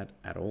expect that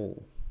at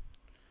all.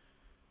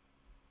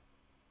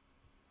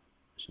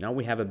 So now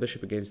we have a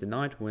bishop against the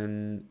knight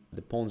when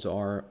the pawns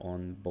are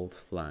on both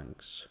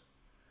flanks.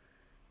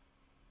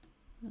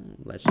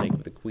 Let's take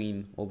with the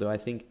queen, although I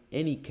think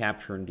any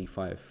capture on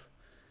d5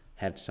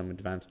 had some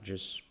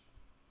advantages.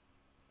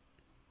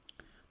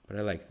 But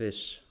I like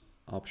this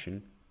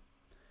option.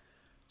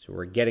 So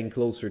we're getting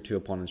closer to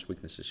opponent's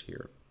weaknesses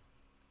here.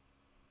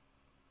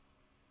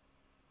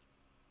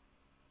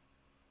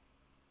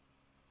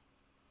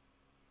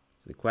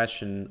 The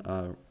question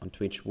on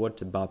Twitch,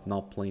 what about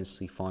not playing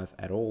c5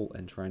 at all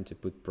and trying to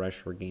put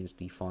pressure against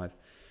d5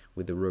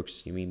 with the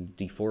rooks? You mean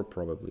d4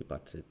 probably,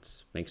 but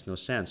it makes no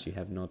sense. You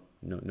have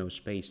no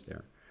space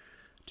there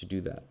to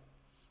do that.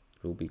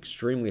 It will be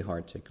extremely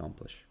hard to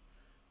accomplish.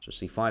 So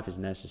c5 is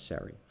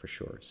necessary for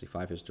sure.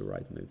 c5 is the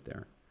right move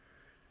there.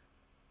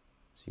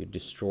 So you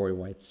destroy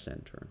white's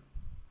center.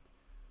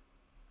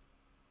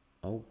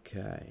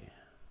 Okay.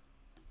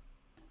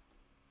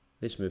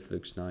 This move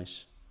looks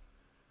nice.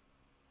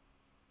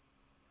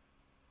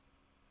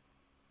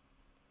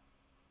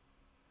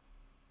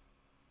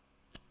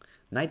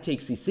 Knight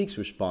takes c6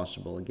 was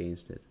possible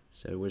against it.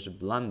 So it was a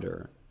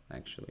blunder,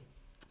 actually.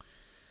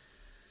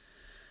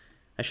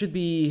 I should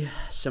be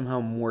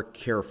somehow more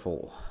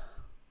careful.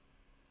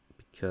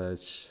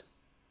 Because...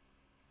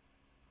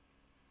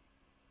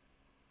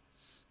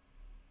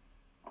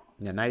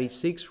 yeah, knight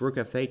e6, rook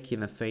f8,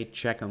 king f8,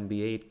 check on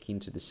b8, king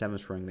to the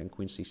 7th rank, then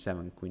queen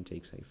c7, queen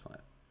takes a5.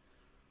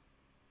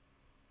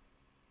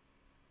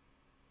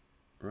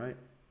 Right?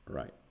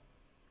 Right.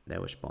 That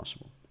was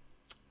possible.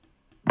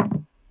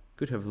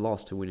 Could have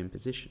lost a winning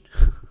position.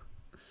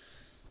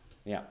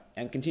 Yeah,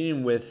 and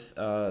continuing with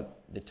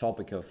the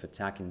topic of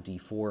attacking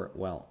d4,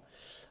 well,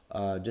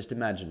 just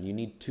imagine you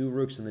need two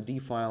rooks on the d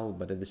file,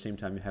 but at the same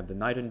time you have the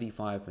knight on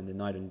d5 and the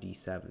knight on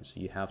d7, so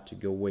you have to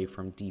go away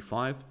from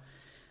d5.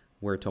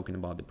 We're talking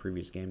about the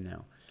previous game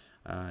now.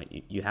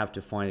 You have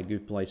to find a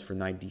good place for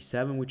knight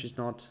d7, which is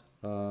not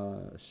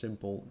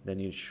simple. Then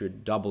you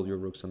should double your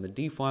rooks on the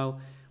d file,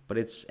 but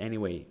it's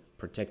anyway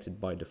protected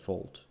by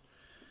default.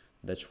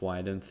 That's why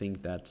I don't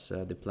think that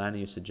the plan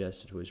you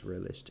suggested was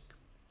realistic.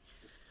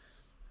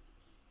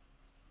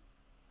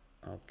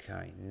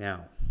 Okay,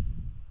 now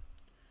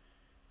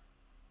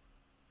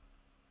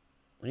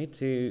we need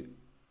to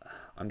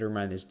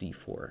undermine this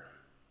d4.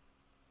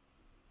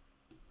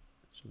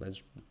 So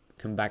let's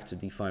come back to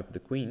d5 with the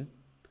queen.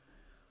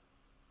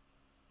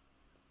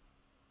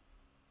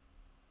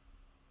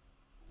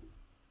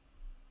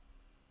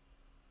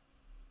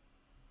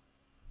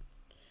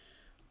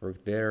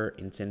 Rook there,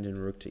 intending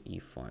rook to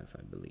e5,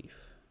 I believe.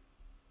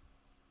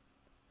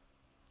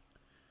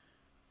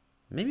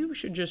 Maybe we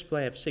should just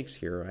play f6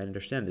 here. I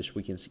understand this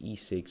weakens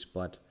e6,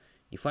 but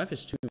e5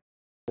 is too...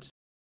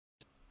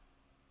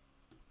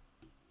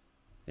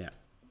 yeah.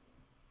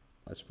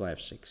 Let's play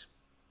f6.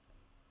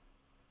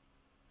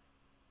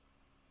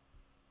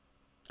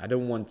 I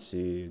don't want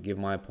to give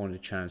my opponent a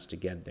chance to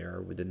get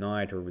there with the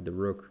knight or with the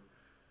rook.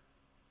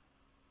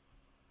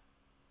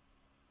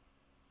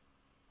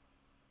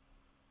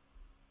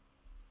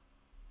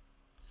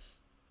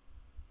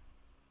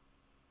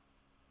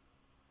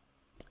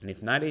 And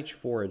if knight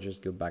h4, I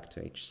just go back to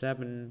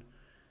h7.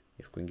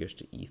 If queen goes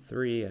to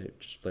e3, I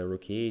just play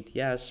rook e8.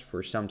 Yes,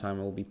 for some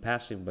time I will be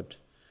passive, but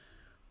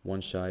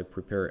once I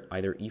prepare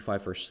either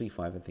e5 or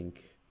c5, I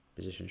think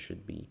position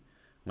should be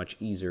much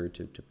easier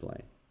to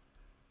play.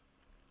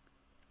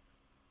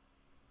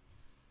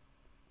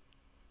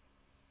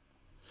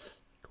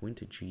 Queen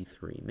to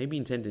g3. Maybe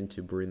intending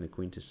to bring the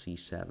queen to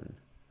c7.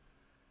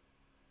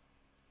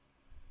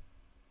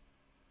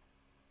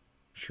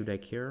 Should I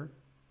care?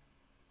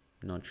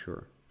 Not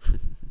sure.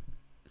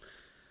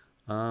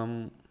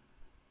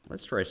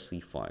 Let's try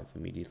c5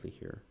 immediately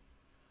here.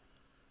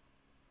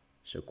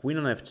 So queen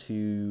on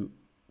f2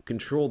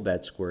 controlled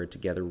that square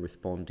together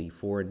with pawn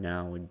d4.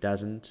 Now it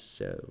doesn't,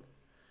 so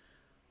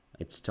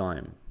it's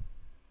time.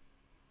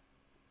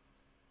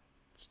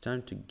 It's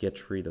time to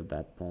get rid of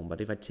that pawn.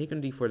 But if I take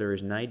on d4, there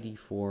is knight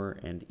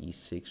d4 and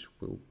e6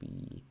 will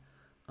be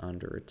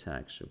under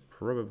attack. So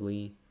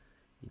probably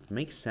it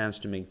makes sense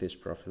to make this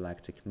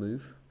prophylactic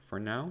move for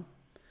now.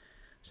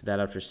 So that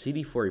after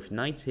cd4, if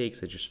knight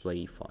takes, I just play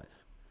e5.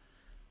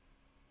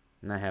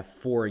 And I have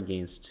 4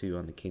 against 2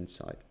 on the king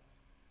side.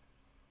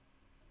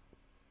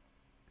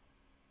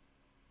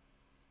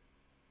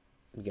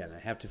 Again, I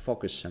have to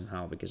focus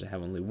somehow because I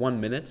have only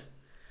 1 minute.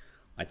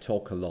 I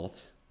talk a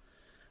lot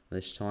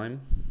this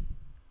time.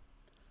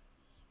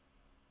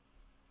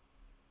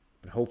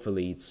 But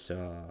hopefully it's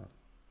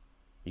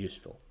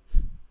useful.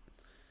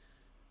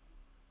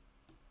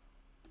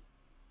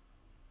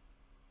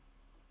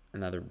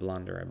 Another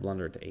blunder. I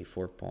blundered the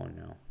a4 pawn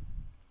now.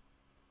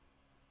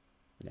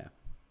 Yeah.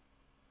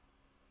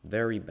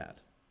 Very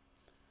bad.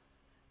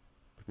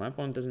 But my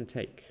pawn doesn't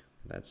take.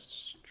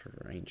 That's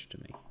strange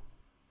to me.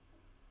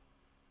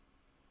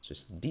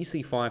 Just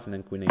dc5 and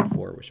then queen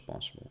a4 was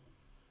possible.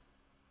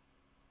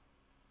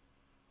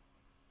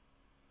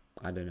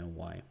 I don't know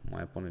why.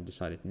 My opponent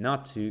decided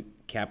not to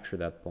capture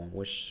that pawn.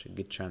 Was a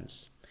good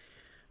chance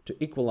to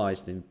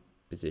equalize the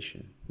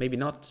position. Maybe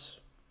not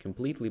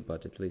completely,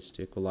 but at least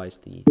to equalize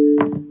the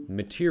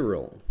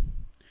material.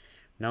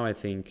 Now I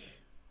think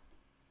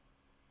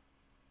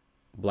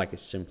black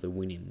is simply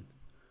winning,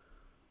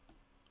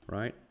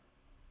 right?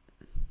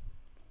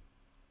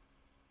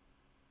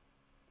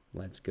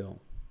 Let's go.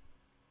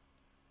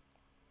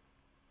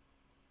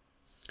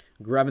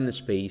 Grabbing the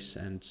space,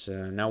 and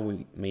now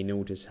we may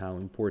notice how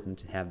important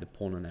to have the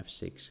pawn on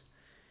f6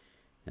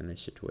 in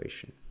this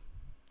situation.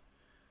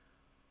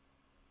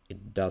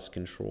 It does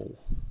control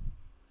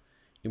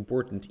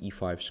important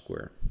e5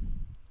 square.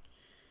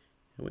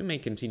 And we may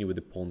continue with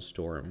the pawn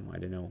storm. I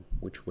don't know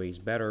which way is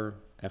better,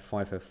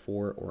 f5, f4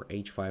 or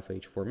h5,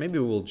 h4. Maybe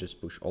we'll just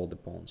push all the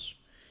pawns.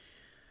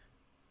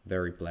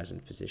 Very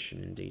pleasant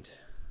position indeed.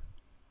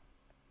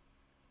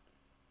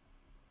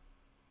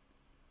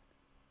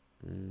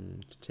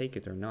 To take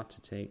it or not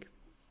to take?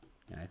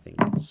 I think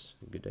it's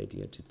a good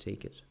idea to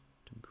take it,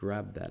 to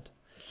grab that.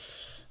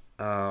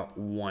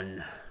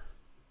 1.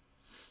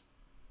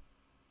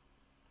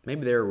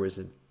 Maybe there was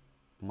a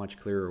much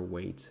clearer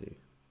way to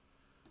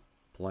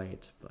play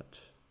it, but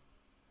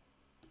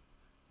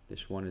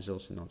this one is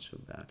also not so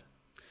bad.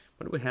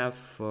 But we have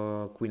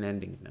queen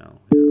ending now.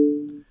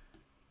 Yeah.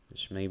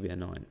 This may be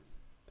annoying.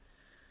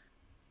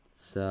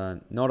 It's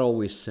not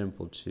always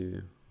simple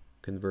to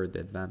convert the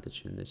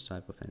advantage in this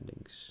type of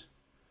endings.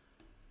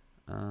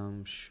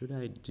 Should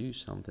I do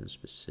something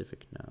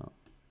specific now?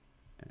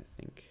 I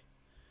think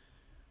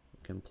we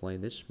can play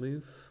this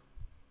move.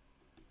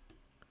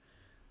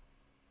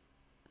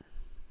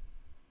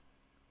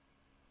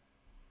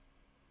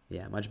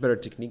 Yeah, much better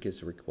technique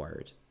is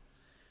required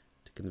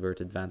to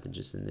convert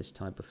advantages in this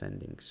type of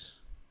endings.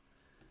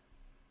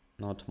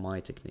 Not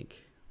my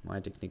technique. My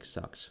technique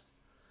sucks.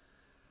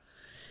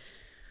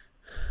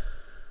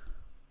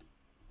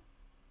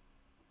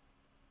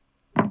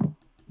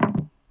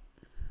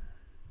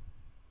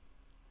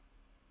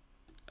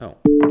 Oh,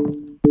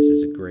 this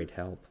is a great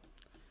help.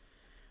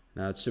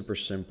 Now it's super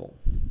simple.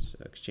 So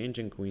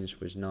exchanging queens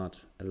was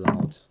not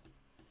allowed.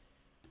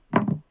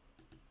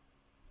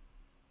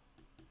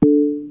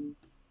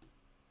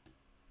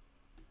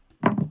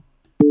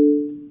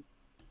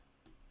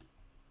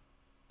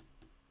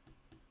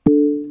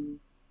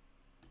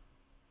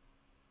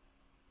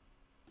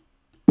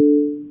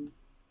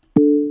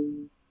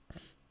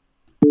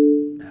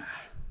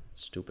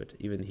 Stupid.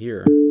 Even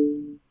here,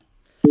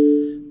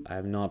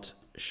 I'm not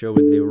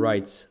showing the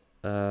right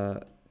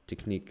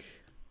technique.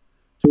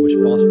 So it was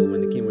possible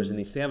when the king was in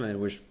e7, it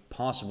was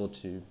possible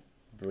to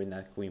bring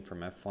that queen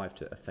from f5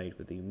 to f8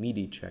 with the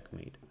immediate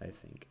checkmate, I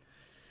think.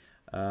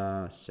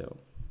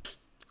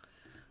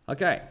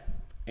 Okay,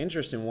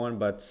 interesting one,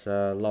 but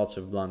lots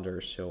of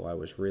blunders. So I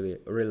was really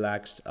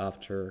relaxed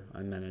after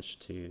I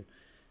managed to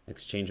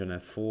exchange on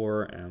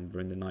f4 and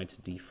bring the knight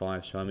to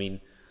d5. So I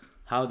mean,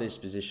 how this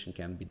position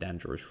can be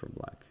dangerous for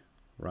black,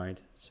 right?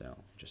 So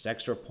just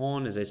extra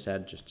pawn, as I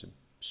said, just a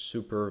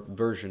super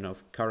version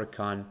of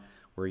Caro-Kann,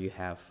 where you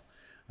have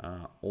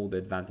all the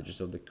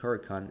advantages of the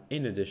Caro-Kann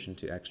in addition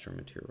to extra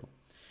material.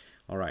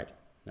 All right,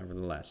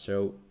 nevertheless,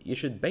 so you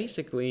should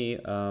basically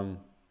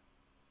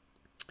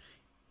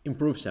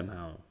improve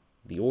somehow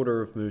the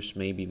order of moves,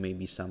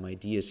 maybe some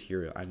ideas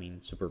here. I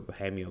mean, Super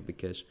Bohemio,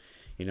 because,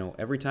 you know,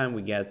 every time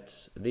we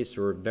get this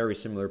or very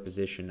similar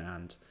position,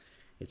 and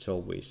it's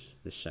always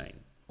the same,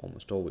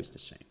 almost always the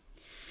same.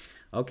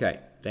 Okay,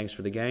 thanks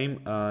for the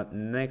game.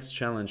 Next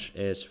challenge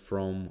is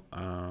from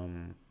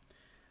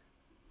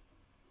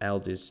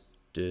Eldest.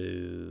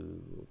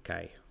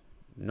 Okay,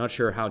 not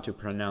sure how to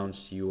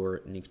pronounce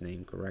your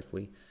nickname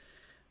correctly,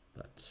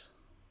 but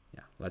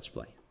yeah, let's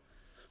play.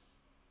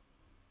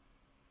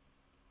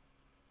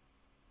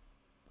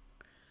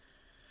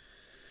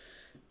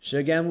 So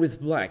again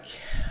with black,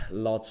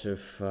 lots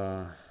of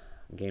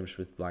games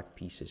with black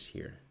pieces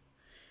here.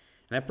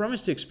 And I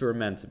promised to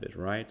experiment a bit,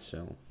 right?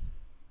 So,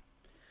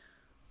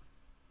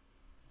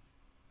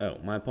 oh,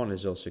 my opponent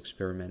is also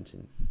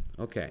experimenting.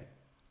 Okay,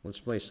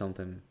 let's play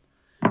something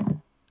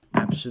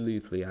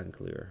absolutely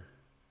unclear.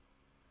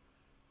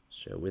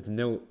 So with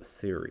no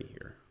theory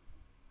here,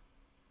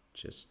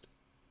 just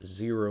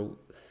zero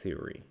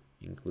theory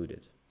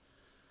included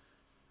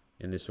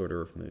in this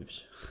order of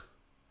moves.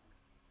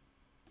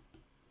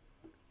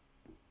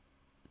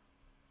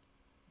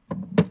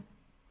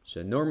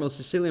 So normal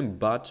Sicilian,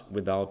 but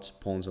without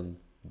pawns on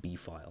b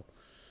file.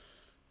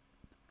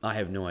 I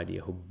have no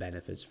idea who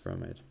benefits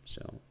from it,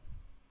 so.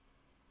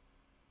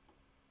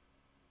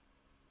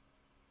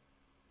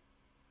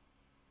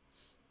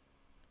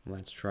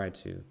 Let's try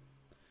to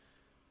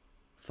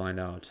find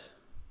out.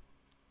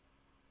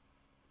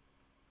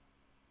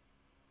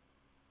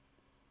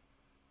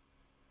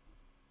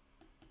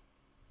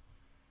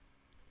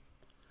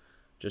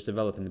 Just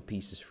developing the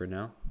pieces for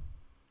now.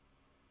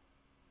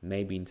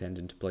 Maybe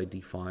intending to play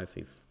d5.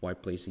 If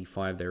white plays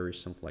e5, there is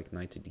something like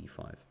knight to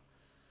d5.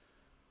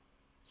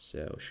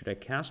 So should I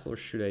castle or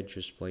should I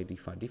just play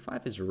d5?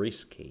 d5 is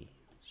risky,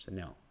 so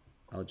no,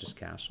 I'll just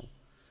castle.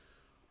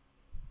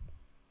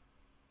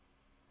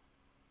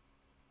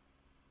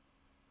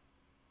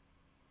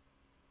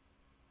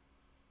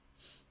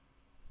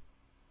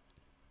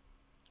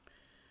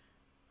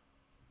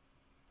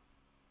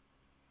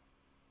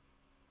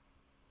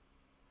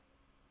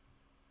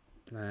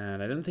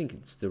 And I don't think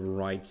it's the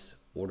right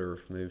order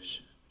of moves,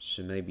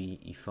 so maybe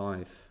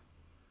e5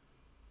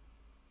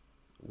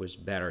 was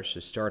better. So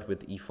start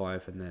with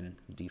e5 and then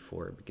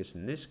d4, because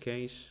in this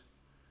case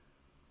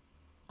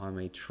I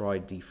may try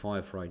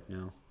d5 right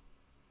now,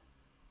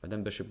 but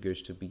then bishop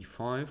goes to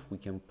b5. We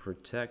can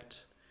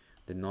protect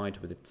the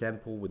knight with the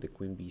tempo with the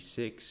queen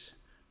b6.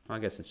 I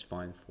guess it's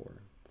fine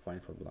for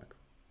black.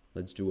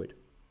 Let's do it.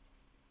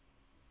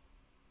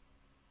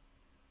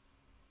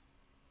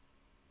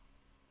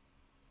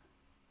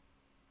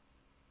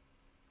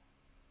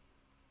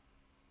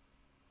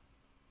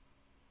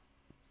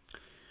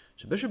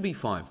 So bishop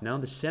b5. Now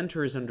the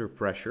center is under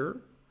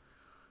pressure.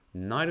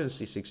 Knight on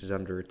c6 is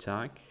under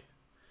attack.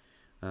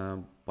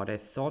 But I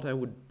thought I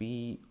would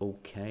be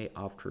okay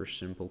after a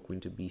simple queen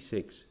to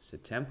b6. So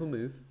tempo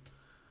move,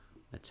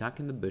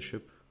 attacking the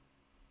bishop.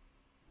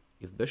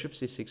 If bishop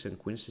c6 and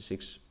queen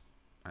c6,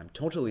 I'm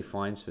totally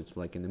fine. So it's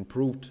like an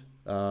improved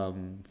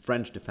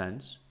French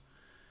defense.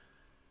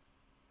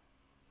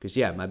 Because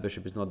yeah, my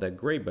bishop is not that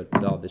great, but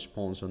without this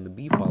pawns on the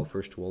b file,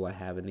 first of all, I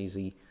have an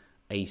easy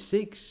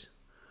a6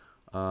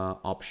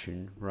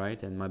 option,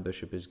 right? And my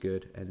bishop is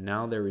good. And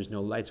now there is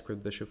no light square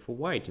bishop for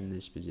white in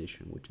this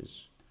position, which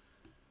is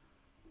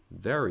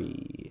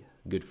very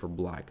good for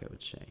black, I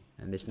would say.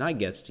 And this knight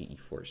gets to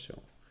e4,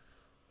 so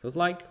feels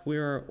like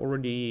we're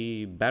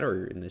already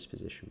better in this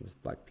position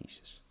with black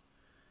pieces.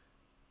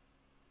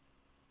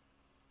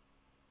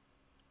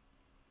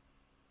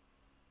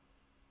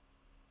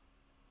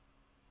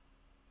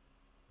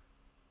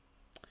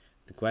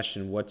 The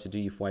question, what to do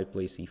if white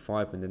plays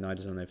e5 and the knight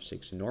is on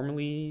f6.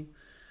 Normally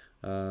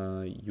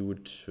you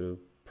would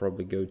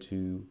probably go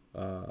to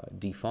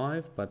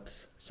d5,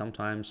 but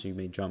sometimes you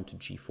may jump to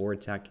g4,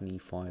 attacking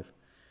e5,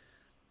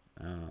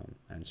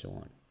 and so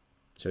on.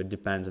 So it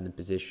depends on the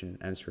position,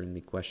 answering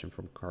the question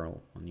from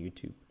Carl on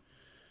YouTube.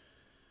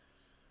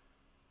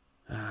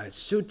 It's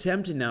so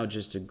tempting now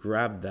just to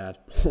grab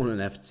that pawn on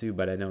f2,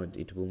 but I know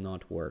it will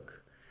not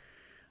work.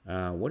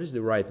 What is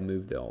the right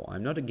move, though?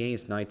 I'm not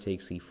against knight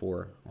takes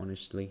e4,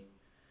 honestly.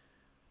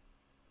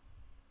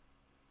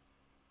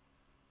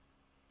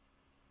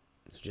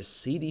 It's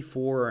just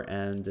cd4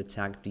 and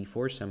attack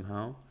d4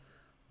 somehow.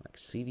 Like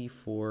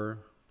cd4,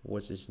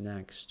 what's his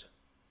next?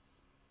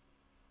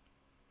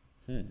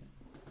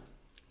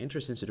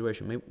 Interesting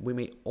situation. We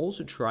may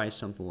also try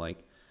something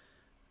like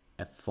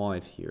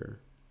f5 here.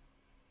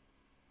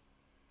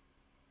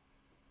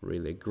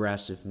 Really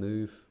aggressive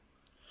move.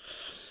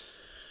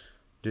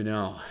 Don't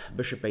know.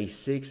 Bishop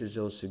a6 is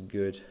also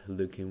good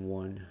looking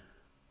one.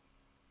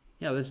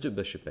 Yeah, let's do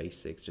bishop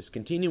a6. Just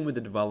continuing with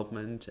the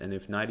development, and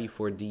if knight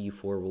e4,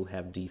 d4, we'll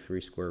have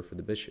d3 square for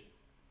the bishop.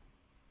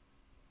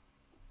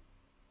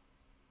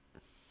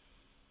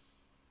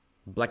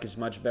 Black is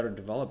much better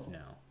developed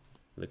now.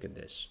 Look at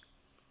this.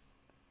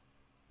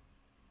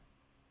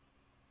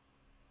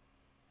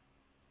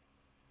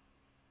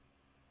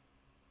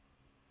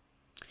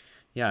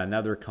 Yeah,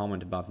 another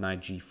comment about knight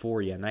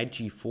g4. Yeah, knight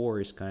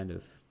g4 is kind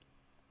of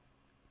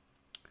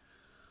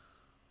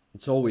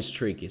It's always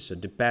tricky, so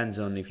it depends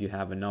on if you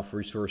have enough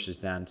resources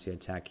then to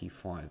attack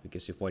e5,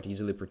 because if white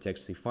easily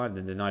protects c5,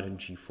 then the knight on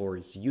g4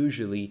 is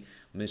usually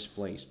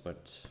misplaced,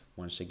 but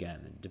once again,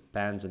 it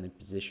depends on the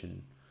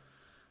position.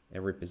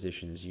 Every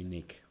position is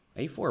unique.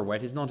 a4,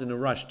 white is not in a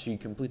rush to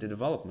complete the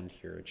development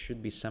here. It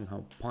should be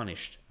somehow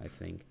punished, I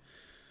think,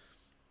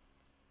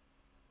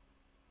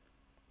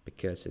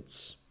 because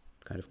it's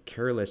kind of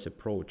careless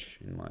approach,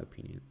 in my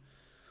opinion.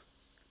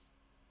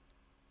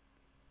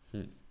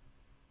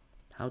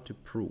 How to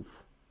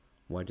prove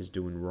white is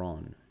doing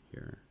wrong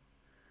here?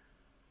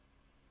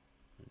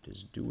 It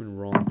is doing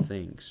wrong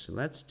things. So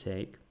let's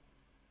take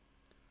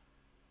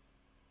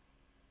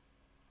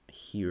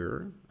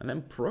here and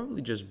then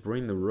probably just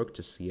bring the rook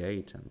to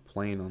c8 and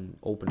playing on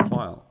open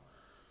file.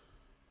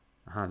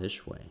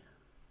 This way.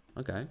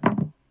 Okay.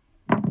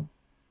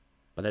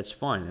 But that's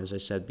fine. As I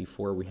said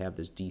before, we have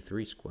this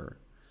d3 square.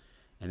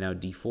 And now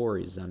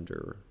d4 is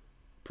under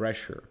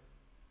pressure.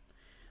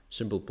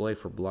 Simple play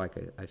for black,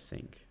 I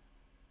think.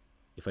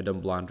 If I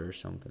don't blunder or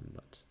something,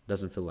 but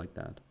doesn't feel like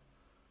that.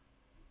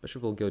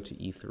 Bishop will go to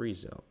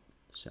e3 though.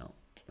 So,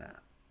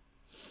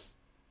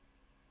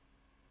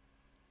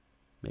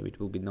 maybe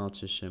it will be not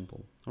so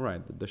simple.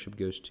 Alright, the bishop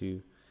goes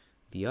to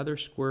the other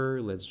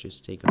square. Let's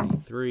just take on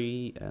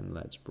e3 and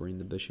let's bring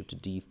the bishop to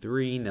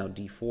d3. Now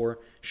d4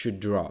 should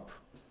drop,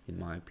 in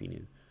my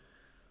opinion.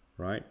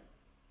 Right?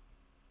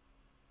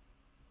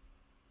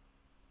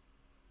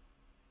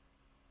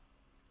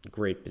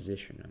 Great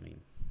position, I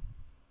mean.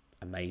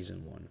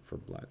 Amazing one for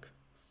black.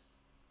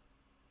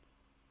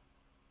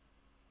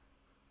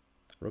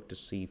 Rook to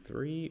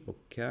c3,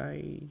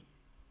 okay.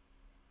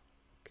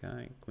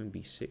 Okay, queen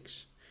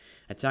b6.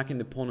 Attacking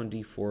the pawn on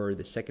d4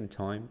 the second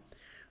time.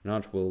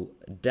 Knight will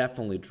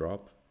definitely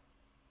drop.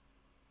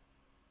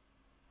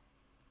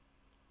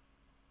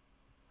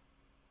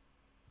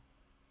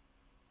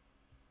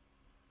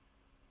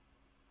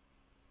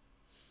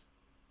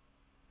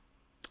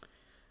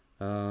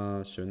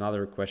 So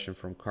another question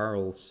from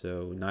Carl.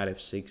 So knight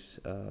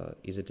f6,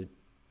 is it a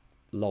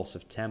loss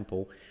of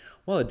tempo?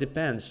 Well, it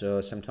depends.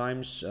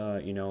 Sometimes,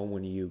 you know,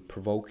 when you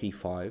provoke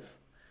e5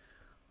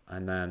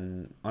 and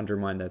then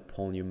undermine that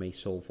pawn, you may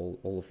solve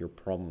all of your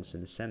problems in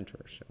the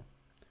center. So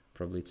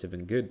probably it's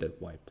even good that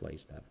white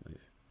plays that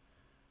move.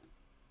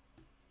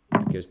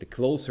 Because the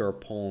closer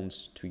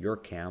pawns to your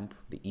camp,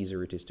 the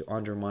easier it is to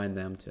undermine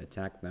them, to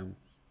attack them.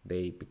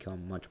 They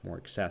become much more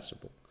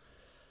accessible,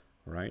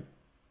 right?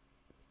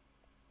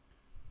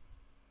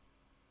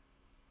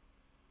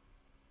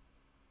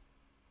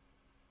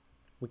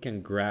 We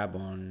can grab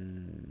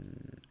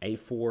on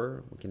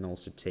a4. We can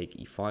also take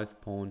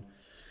e5 pawn.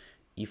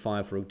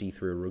 e5, rook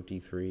d3, or rook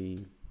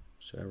d3.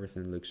 So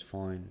everything looks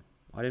fine.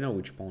 I don't know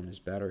which pawn is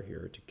better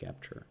here to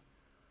capture.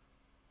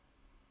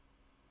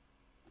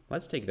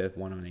 Let's take that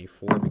one on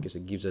a4 because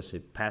it gives us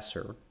a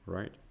passer,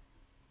 right?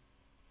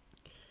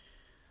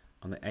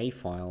 On the a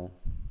file,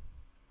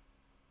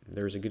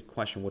 there's a good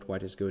question what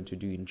white is going to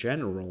do in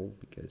general,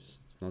 because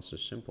it's not so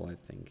simple, I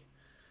think,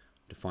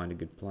 to find a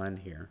good plan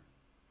here.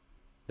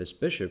 This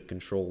bishop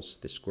controls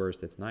the squares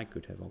that knight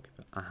could have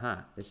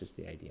occupied. This is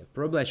the idea.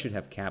 Probably I should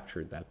have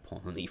captured that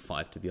pawn on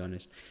e5, to be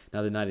honest.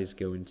 Now the knight is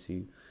going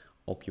to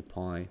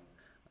occupy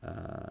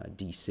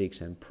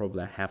d6, and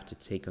probably I have to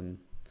take on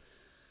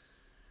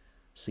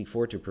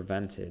c4 to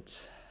prevent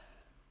it.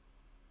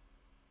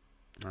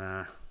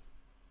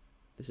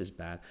 This is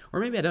bad. Or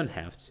maybe I don't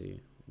have to.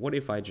 What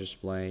if I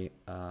just play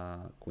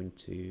queen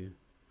to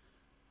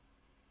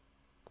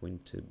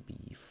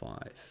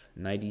b5,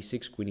 knight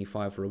d6, queen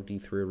e5, rook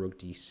d3, rook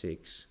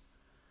d6.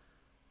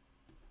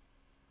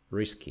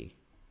 Risky.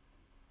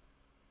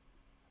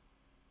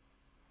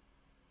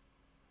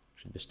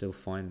 Should be still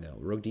fine though.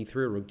 Rook d3,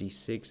 rook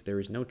d6. There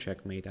is no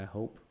checkmate, I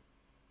hope.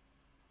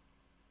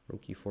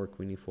 Rook e4,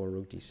 queen e4,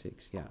 rook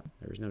d6. Yeah,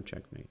 there is no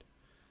checkmate.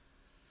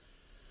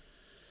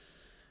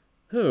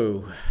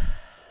 Oh,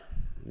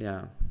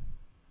 yeah.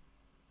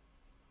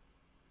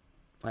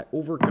 I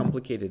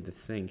overcomplicated the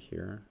thing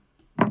here.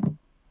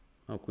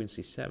 Oh, queen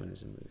c7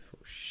 is a move.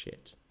 Oh,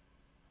 shit.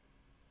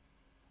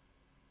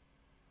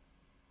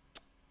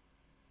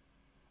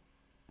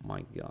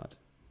 My God.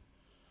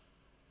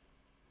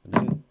 But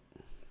then,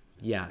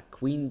 yeah,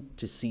 queen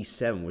to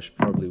c7 was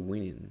probably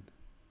winning.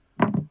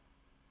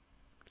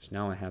 Because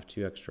now I have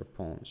two extra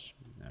pawns.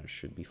 That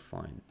should be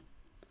fine.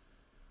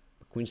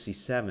 But queen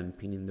c7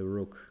 pinning the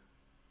rook.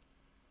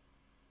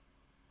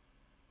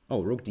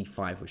 Oh, rook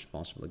d5 was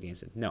possible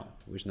against it. No,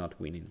 it was not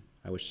winning.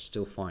 I was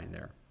still fine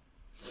there.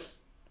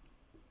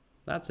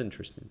 That's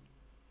interesting.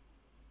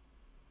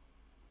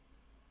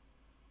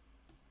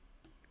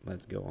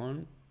 Let's go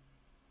on.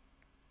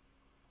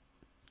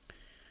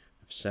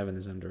 f7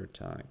 is under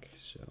attack,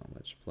 so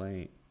let's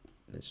play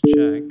this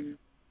check.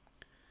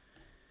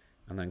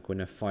 And then queen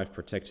f5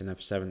 protecting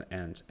f7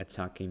 and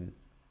attacking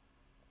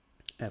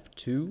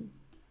f2.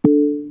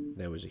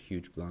 There was a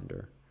huge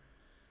blunder.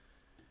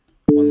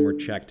 One more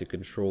check to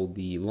control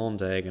the long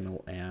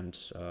diagonal and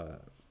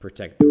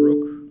protect the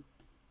rook.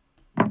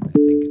 I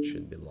think it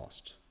should be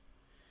lost.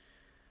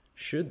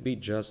 Should be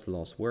just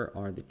lost. Where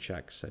are the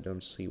checks? I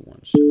don't see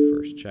one. So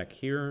first check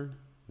here,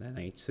 then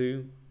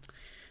a2.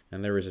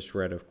 And there is a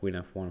threat of queen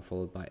f1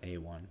 followed by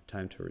a1.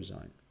 Time to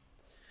resign.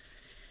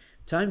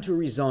 Time to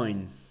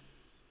resign.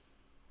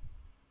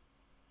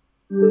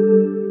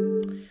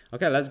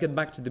 Okay, let's get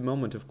back to the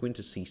moment of queen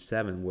to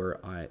c7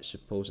 where I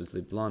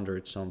supposedly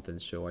blundered something.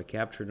 So I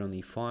captured on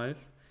e5,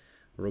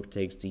 rook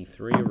takes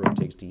d3, rook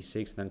takes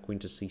d6, then queen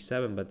to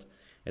c7. But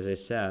as I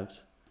said,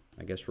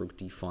 I guess rook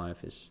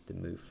d5 is the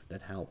move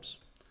that helps.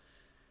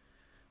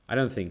 I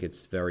don't think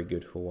it's very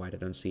good for white. I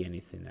don't see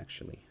anything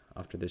actually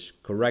after this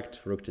correct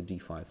rook to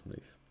d5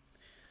 move.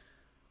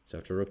 So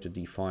after rook to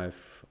d5,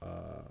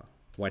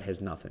 white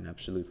has nothing,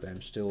 absolutely.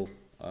 I'm still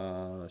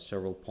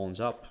several pawns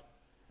up.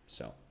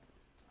 So,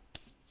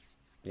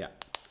 yeah.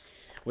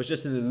 It was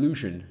just an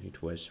illusion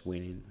it was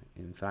winning.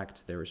 In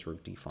fact, there is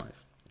rook d5,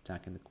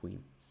 attacking the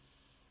queen.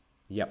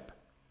 Yep.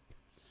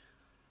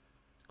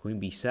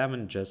 Queen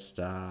b7, just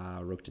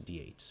rook to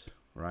d8.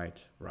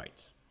 Right,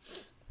 right.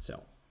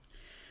 So,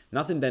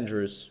 nothing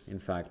dangerous, in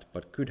fact,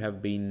 but could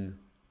have been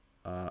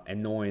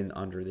annoying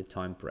under the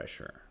time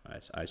pressure,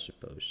 I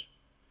suppose.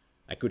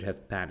 I could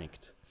have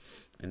panicked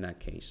in that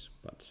case,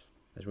 but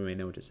as we may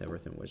notice,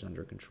 everything was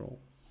under control.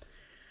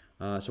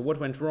 So what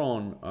went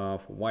wrong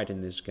for white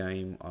in this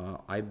game?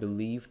 I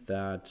believe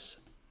that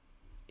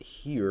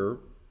here,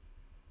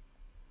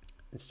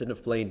 instead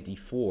of playing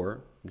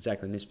d4,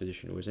 exactly in this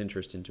position, it was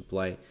interesting to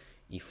play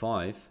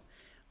e5,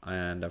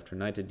 and after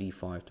knight to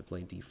d5 to play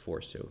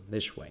d4, so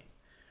this way.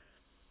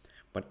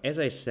 But as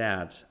I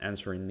said,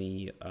 answering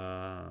the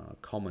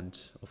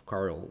comment of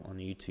Carl on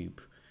YouTube,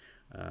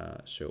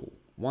 so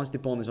once the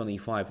pawn is on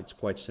e5, it's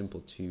quite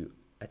simple to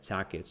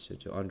attack it, so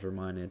to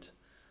undermine it,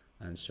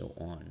 and so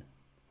on.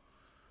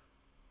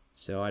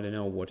 So I don't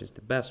know what is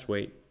the best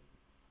way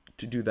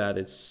to do that.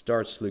 It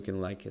starts looking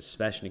like a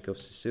Sveshnikov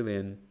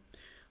Sicilian,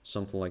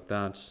 something like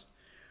that.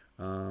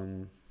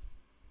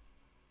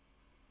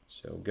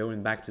 So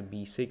going back to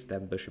b6,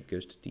 then bishop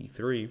goes to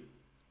d3.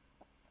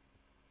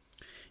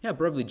 Yeah,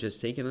 probably just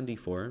taking on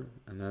d4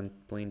 and then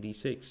playing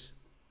d6.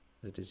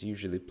 It is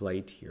usually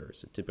played here.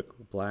 It's a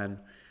typical plan,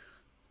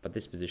 but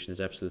this position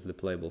is absolutely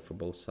playable for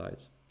both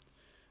sides.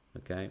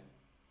 Okay.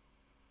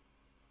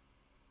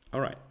 All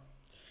right.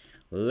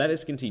 Let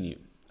us continue.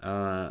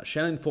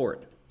 Shannon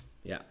Ford.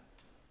 Yeah.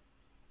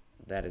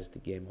 That is the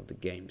game of the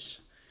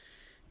games.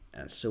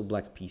 And still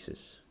black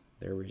pieces.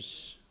 There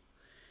is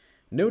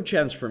no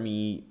chance for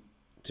me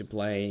to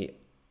play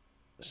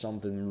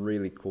something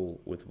really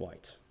cool with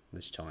white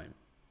this time,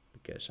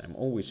 because I'm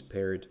always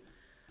paired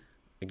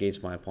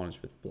against my opponents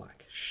with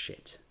black.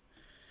 Shit.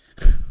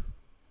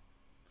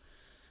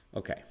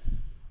 Okay.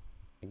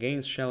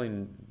 Against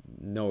Shelling,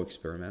 no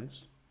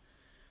experiments.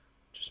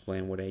 Just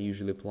playing what I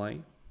usually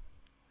play.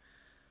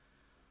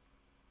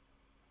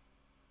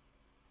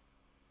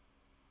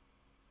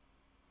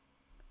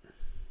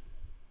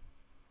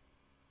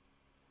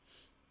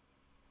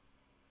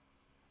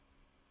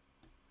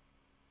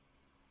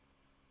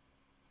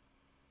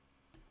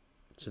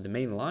 So the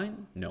main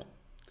line? No.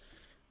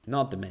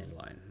 Not the main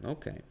line.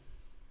 Okay.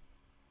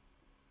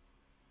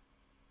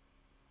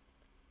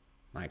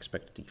 I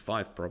expected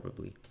e5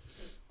 probably,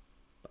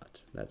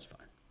 but that's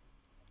fine.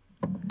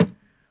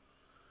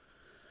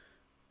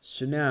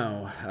 So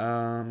now,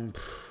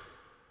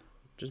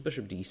 just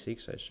bishop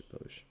d6, I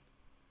suppose.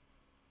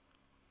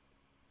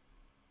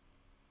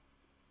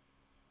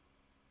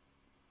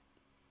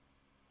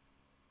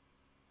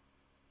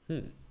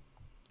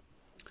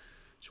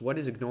 So white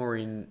is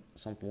ignoring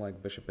something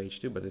like bishop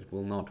h2, but it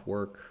will not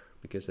work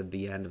because at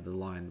the end of the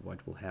line,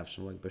 white will have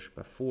something like bishop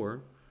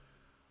f4.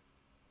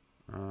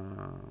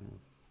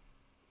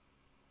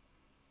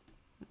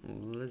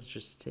 Let's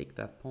just take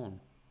that pawn.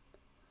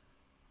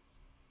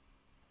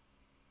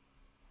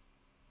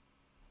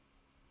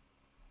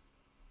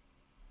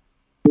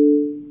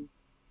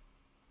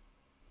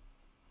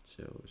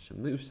 So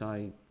some moves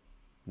I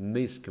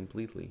missed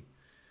completely.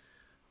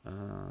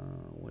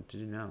 What to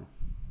do now?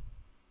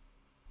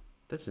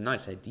 That's a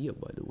nice idea,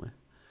 by the way.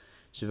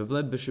 So if I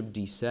play bishop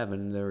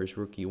d7, there is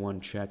rook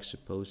e1 check,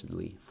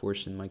 supposedly,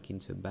 forcing my king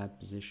to a bad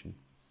position.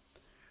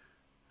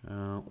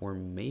 Or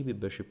maybe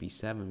bishop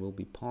e7 will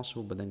be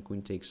possible, but then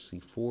queen takes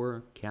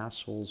c4,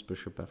 castles,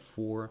 bishop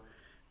f4,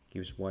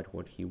 gives white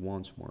what he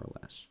wants, more or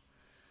less.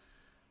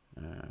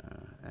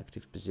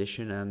 Active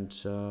position and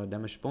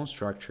damaged pawn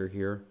structure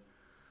here.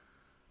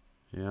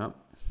 Yeah.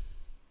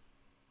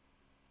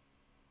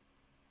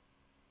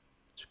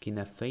 So king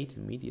f8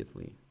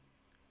 immediately.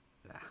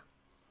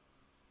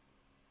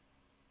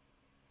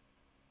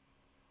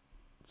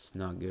 It's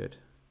not good.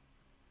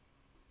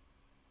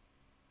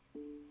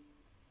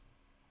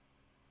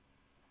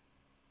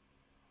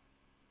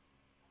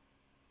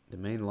 The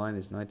main line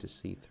is knight to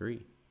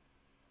c3.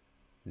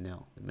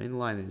 No, the main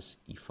line is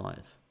e5.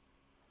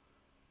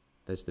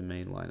 That's the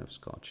main line of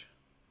Scotch.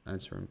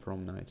 Answering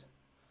prom knight.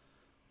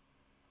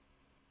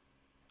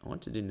 What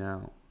to do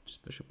now?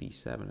 Just bishop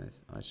e7,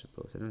 I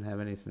suppose. I don't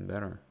have anything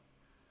better,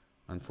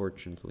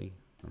 unfortunately.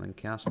 And then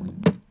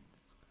castling.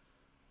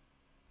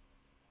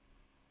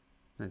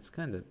 It's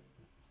kind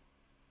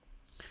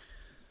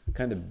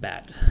of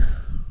bad.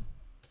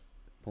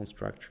 Pawn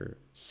structure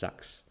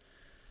sucks.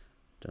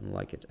 Don't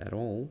like it at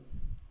all.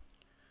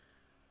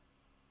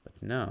 But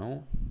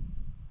now,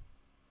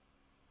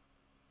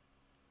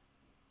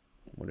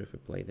 what if we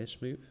play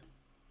this move?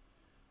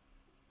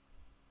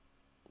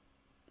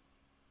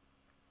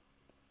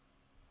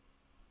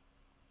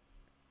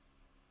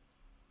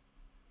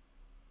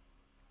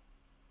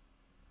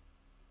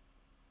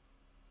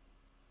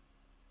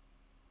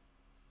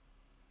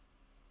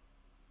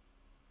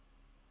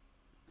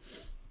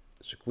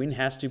 So queen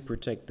has to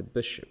protect the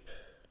bishop.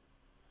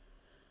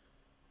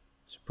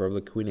 So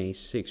probably queen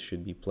a6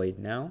 should be played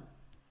now.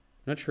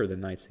 Not sure that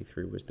knight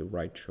c3 was the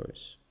right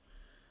choice.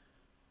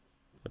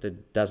 But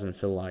it doesn't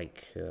feel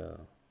like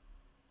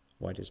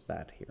white is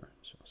bad here.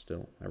 So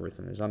still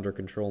everything is under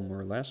control more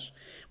or less.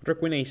 With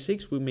queen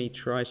a6 we may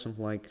try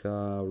something like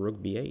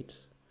rook b8.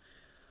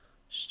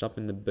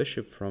 Stopping the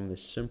bishop from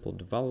this simple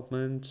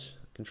development.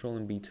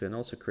 Controlling b2 and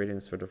also creating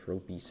a sort of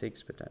rook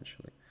b6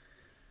 potentially.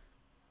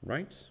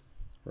 Right?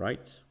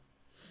 Right?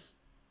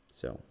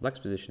 So black's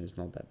position is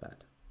not that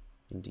bad.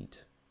 Indeed.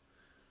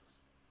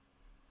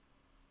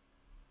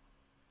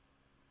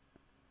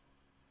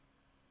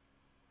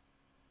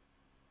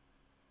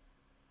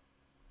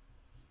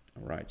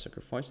 Alright,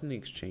 sacrificing the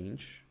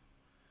exchange.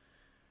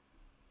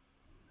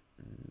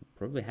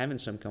 Probably having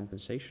some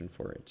compensation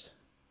for it.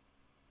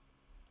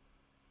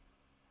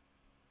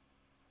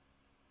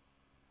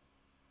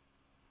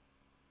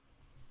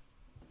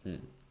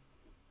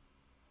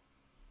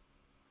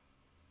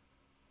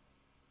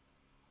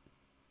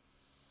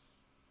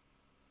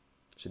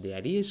 So the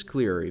idea is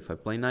clear. If I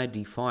play knight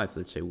d5,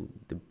 let's say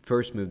the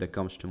first move that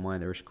comes to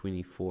mind, there's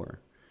queen e4.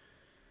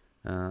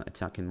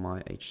 Attacking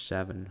my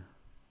h7.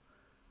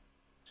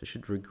 So I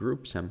should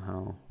regroup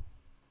somehow.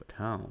 But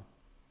how?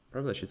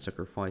 Probably I should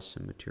sacrifice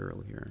some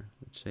material here.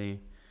 Let's say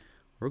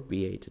rook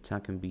b8,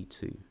 attacking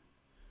b2.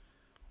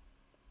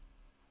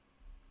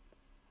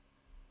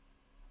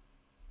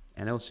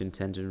 And also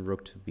intending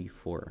rook to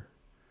b4.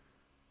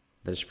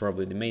 That's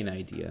probably the main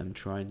idea. I'm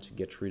trying to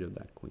get rid of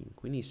that queen.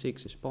 Queen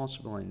e6 is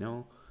possible, I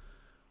know.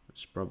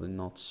 It's probably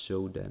not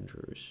so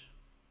dangerous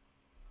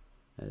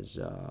as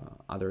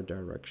other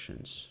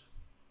directions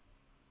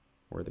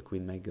where the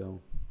queen may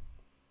go.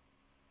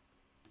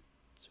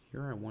 So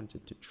here I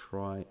wanted to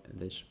try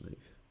this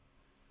move.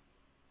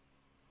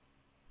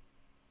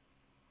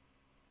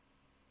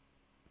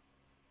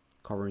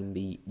 Covering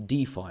the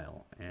d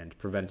file and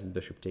preventing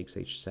bishop takes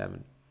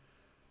h7.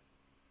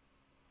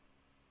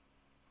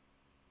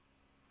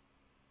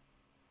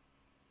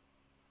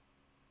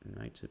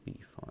 Knight to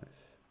b5.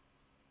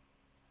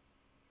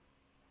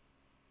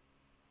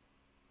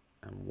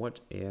 And what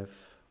if...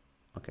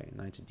 Okay,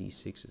 knight to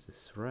d6 is a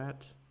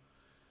threat.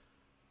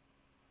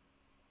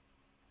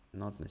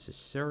 Not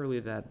necessarily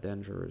that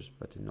dangerous,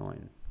 but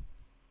annoying.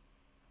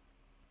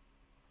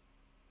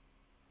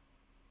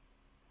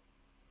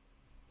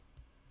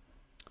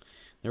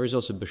 There is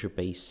also bishop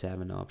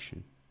a7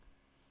 option.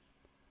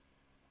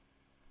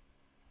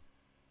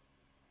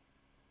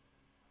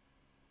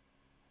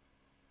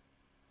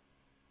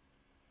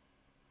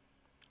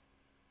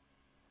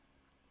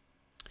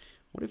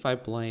 What if I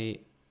play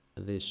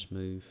this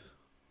move?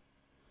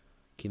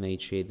 King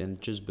h8, then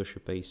just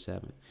bishop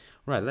a7.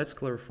 Right, let's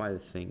clarify the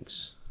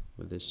things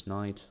with this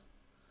knight.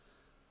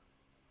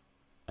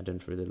 I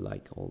don't really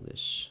like all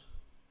this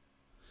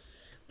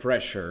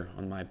pressure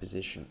on my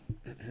position.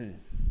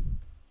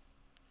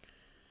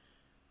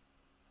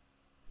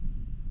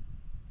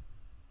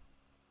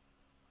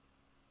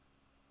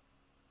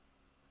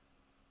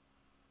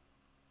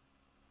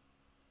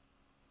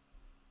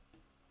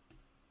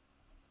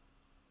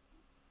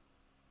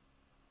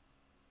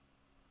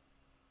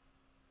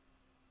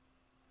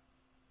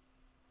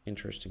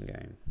 Interesting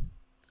game.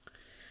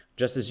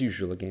 Just as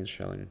usual against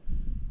Schelling.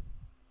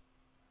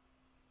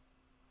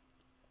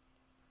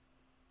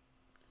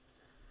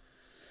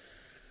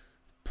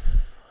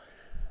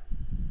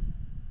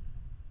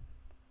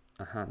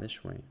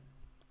 This way.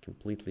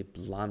 Completely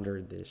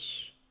blundered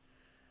this.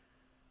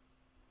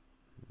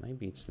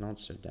 Maybe it's not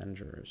so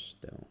dangerous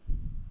though.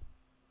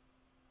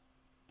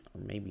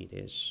 Or maybe it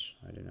is.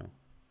 I don't know.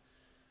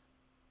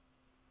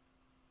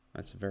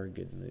 That's a very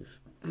good move.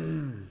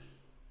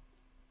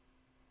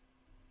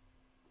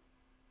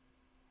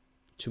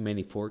 Too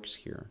many forks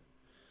here.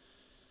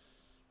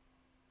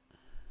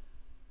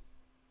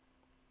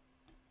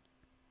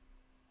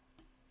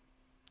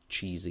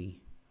 Cheesy.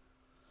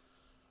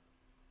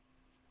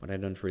 But I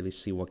don't really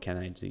see what can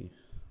I do.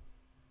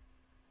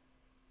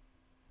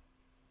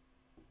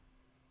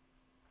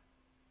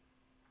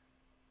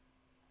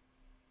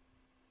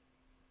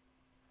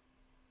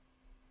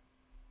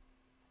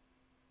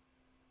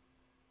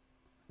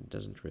 It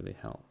doesn't really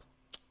help.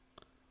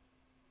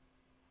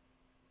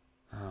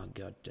 Oh,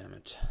 god damn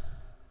it.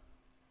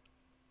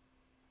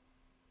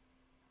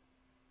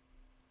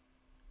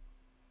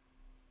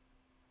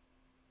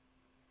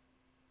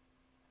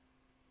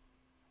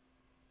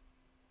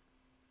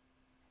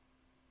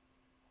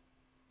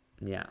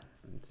 Yeah,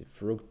 and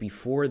if rook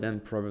b4, then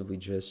probably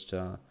just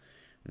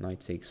knight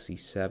takes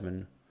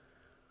c7,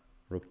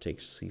 rook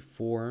takes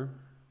c4,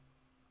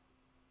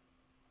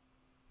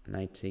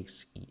 knight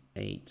takes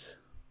e8.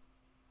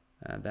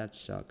 That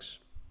sucks.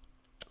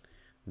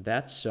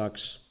 That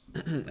sucks.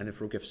 And if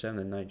rook f7,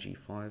 then knight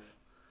g5.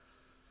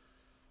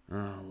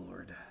 Oh,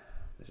 Lord.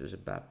 This is a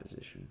bad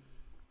position.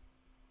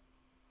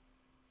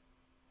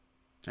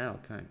 Oh,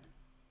 okay.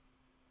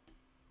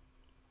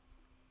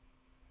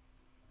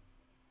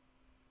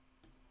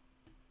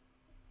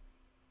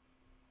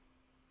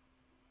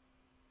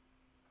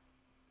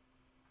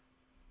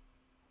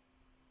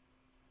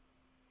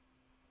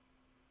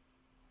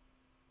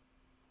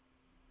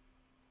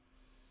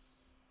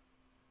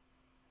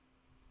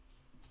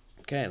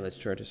 Okay, let's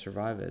try to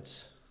survive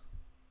it.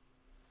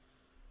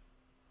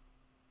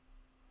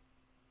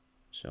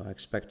 So I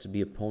expect to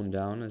be a pawn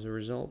down as a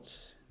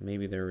result.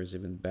 Maybe there is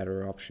even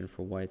better option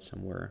for white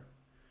somewhere.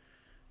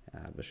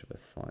 Bishop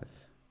f5.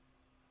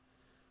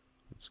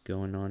 What's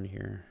going on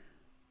here?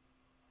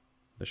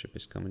 Bishop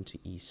is coming to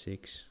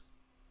e6.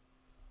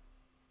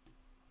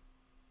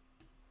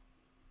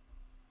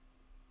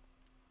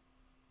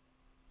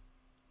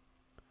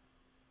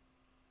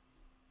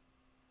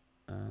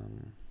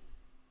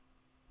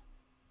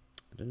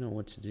 I don't know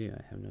what to do.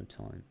 I have no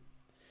time.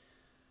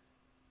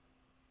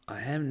 I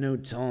have no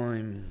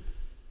time.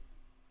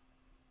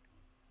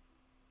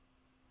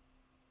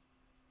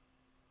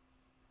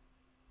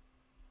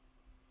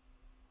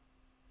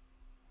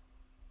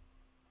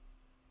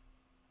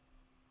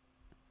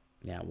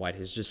 Yeah, white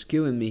is just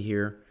killing me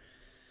here.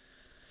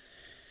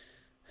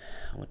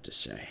 What to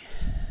say?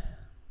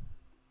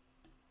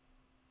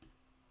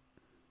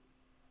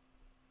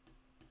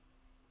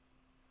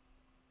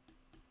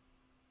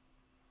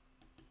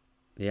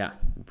 Yeah,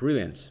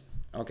 brilliant.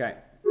 Okay.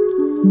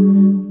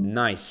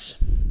 Nice.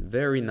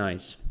 Very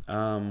nice.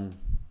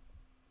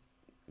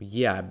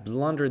 Yeah, I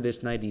blundered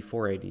this knight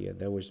d4 idea.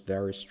 That was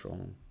very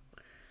strong.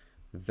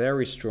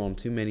 Very strong.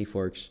 Too many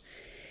forks.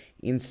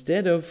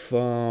 Instead of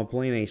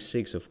playing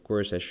a6, of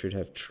course, I should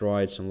have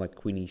tried some like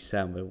queen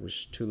e7, but it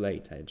was too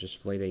late. I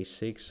just played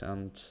a6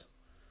 and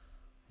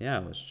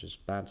yeah, it was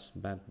just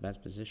bad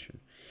position.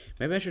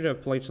 Maybe I should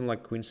have played some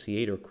like queen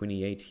c8 or queen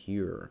e8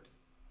 here.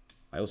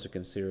 I also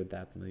considered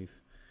that move.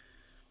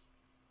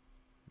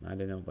 I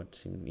don't know,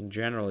 but in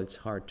general, it's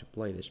hard to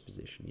play this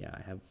position. Yeah,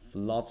 I have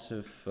lots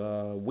of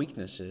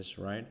weaknesses,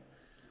 right?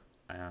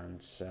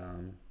 And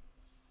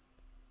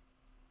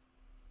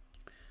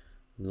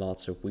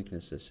lots of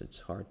weaknesses.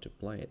 It's hard to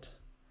play it.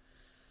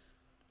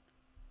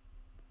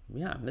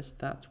 Yeah, I missed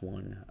that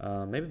one.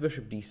 Maybe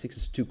bishop d6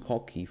 is too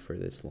cocky for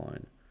this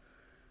line.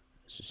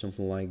 So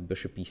something like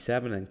bishop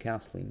e7 and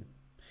castling,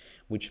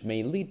 which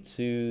may lead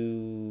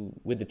to,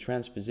 with the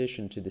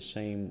transposition, to the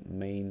same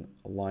main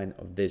line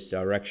of this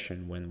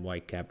direction when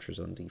white captures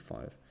on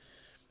d5.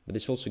 But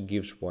this also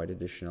gives white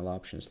additional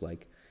options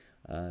like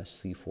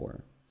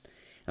c4.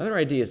 Another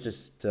idea is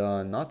just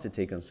not to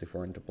take on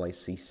c4 and to play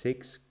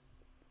c6,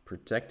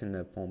 protecting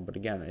the pawn. But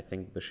again, I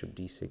think bishop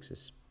d6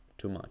 is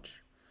too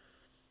much.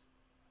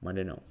 I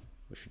don't know.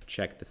 We should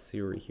check the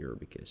theory here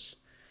because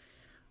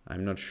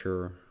I'm not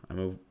sure.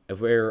 I'm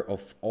aware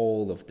of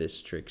all of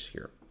these tricks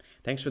here.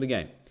 Thanks for the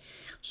game.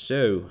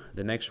 So,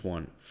 the next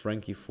one,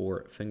 Frankie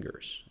 4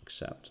 fingers,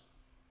 accept.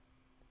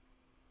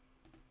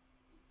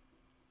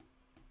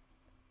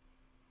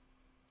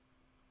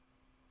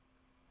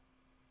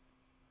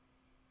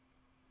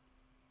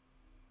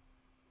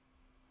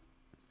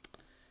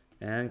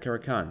 And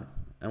Karakan,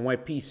 and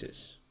white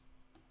pieces.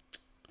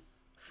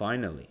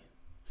 Finally.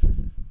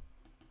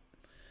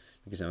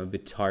 Because I'm a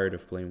bit tired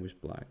of playing with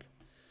black.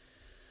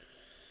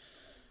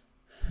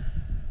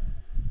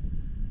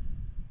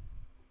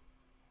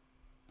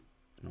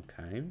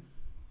 Okay.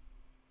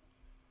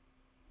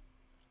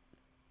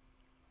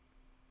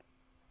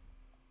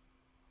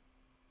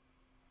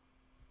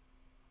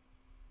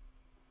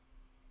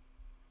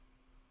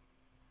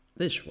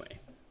 This way.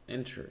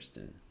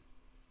 Interesting.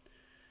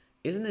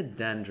 Isn't it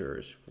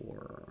dangerous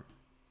for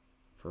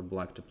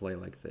black to play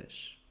like this?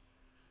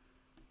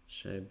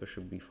 Say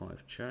bishop b5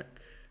 check.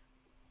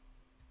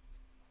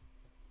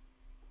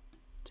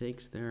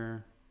 Takes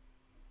there.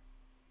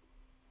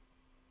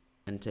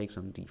 And takes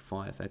on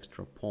d5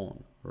 extra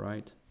pawn,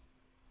 right?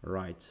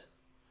 Right.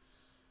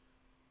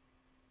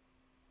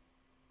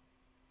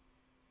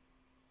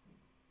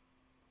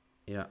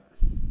 Yeah.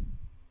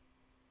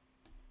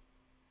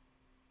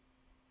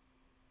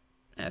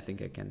 I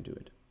think I can do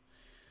it.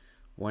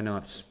 Why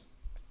not?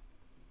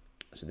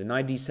 So the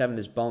knight d7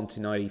 is bound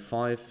to knight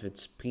e5.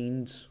 It's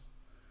pinned.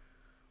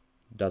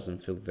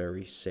 Doesn't feel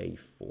very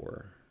safe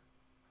for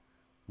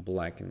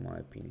black in my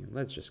opinion.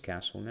 Let's just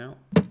castle now.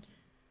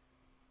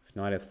 If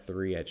knight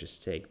f3, I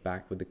just take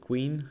back with the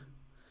queen.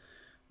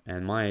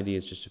 And my idea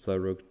is just to play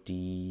rook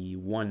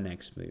d1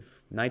 next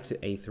move. Knight to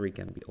a3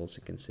 can be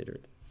also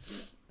considered.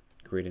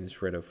 Creating this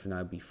threat of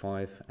knight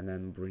b5 and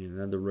then bringing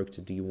another rook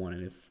to d1.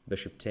 And if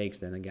bishop takes,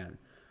 then again,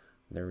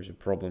 there is a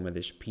problem with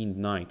this pinned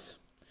knight.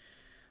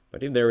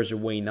 But if there is a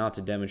way not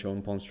to damage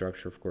own pawn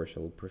structure, of course, I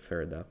will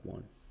prefer that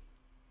one.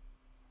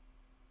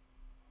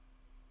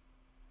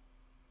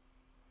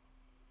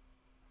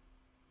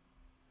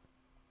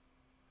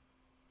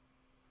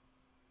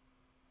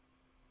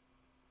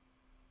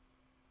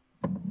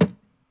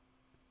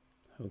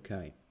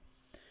 Okay.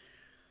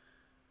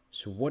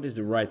 So what is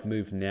the right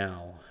move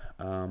now?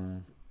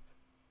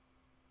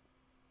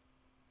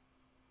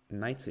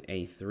 Knight to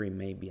a3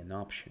 may be an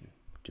option,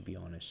 to be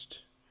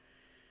honest.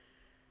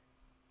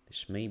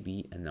 This may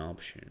be an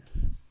option.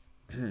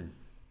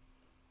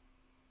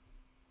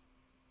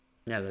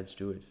 Yeah, let's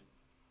do it.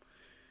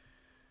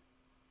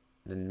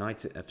 The knight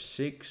to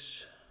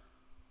f6.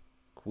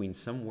 Queen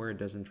somewhere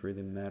doesn't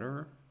really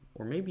matter.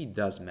 Or maybe it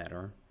does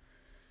matter,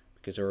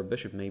 because our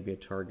bishop may be a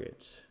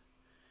target.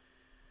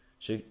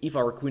 So if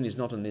our queen is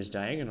not on this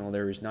diagonal,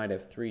 there is knight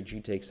f3,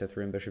 g takes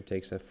f3, and bishop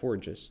takes f4,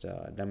 just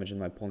damaging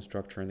my pawn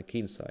structure on the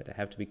king side. I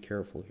have to be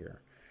careful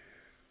here.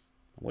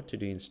 What to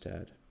do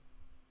instead?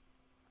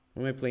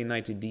 We may play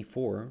knight to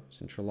d4,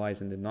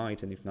 centralizing the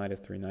knight, and if knight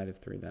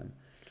f3, then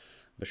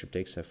bishop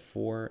takes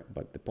f4,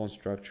 but the pawn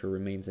structure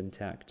remains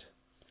intact.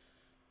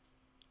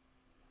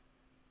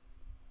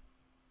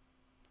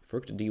 If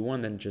rook to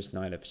d1, then just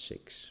knight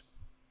f6.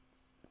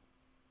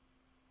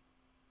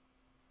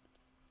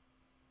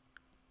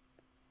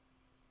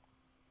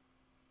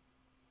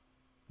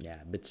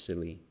 Yeah, a bit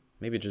silly.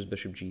 Maybe just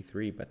bishop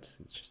g3, but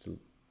it's just a...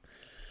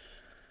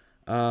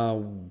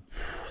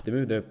 the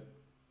move that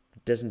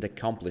doesn't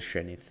accomplish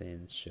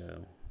anything,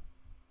 so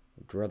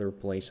I'd rather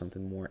play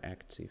something more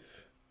active.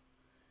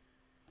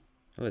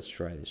 Let's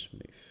try this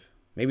move.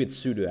 Maybe it's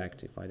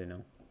pseudo-active, I don't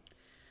know.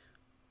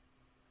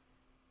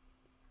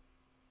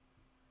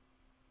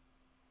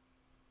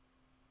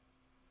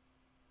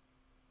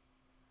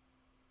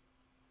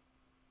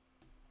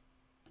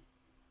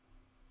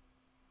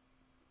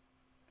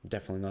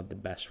 Definitely not the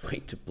best way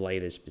to play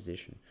this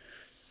position.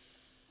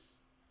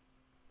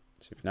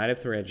 So if knight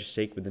f3, I just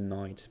take with the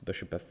knight,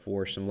 bishop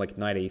f4, some like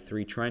knight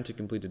a3, trying to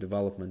complete the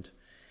development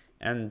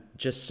and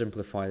just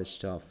simplify the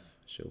stuff.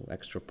 So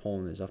extra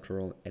pawn is, after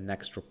all, an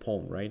extra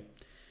pawn, right?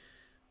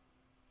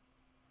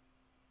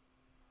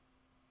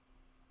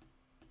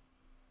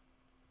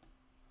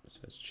 So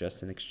it's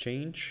just an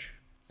exchange.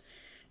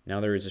 Now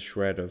there is a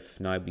shred of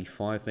knight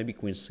b5, maybe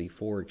queen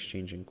c4,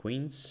 exchanging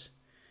queens.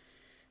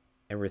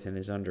 Everything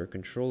is under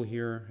control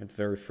here at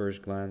very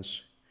first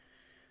glance.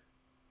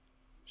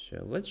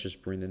 So let's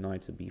just bring the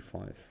knight to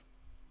b5.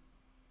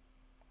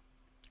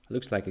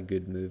 Looks like a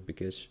good move,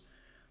 because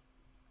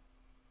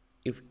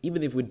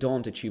even if we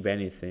don't achieve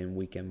anything,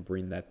 we can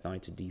bring that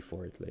knight to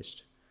d4 at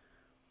least.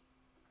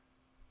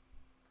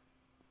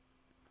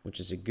 Which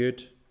is a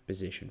good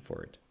position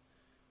for it.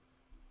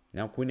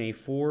 Now queen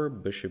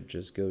a4, bishop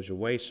just goes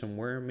away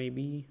somewhere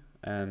maybe,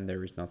 and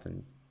there is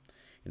nothing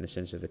in the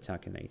sense of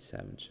attacking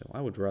a7. So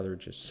I would rather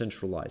just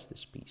centralize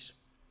this piece.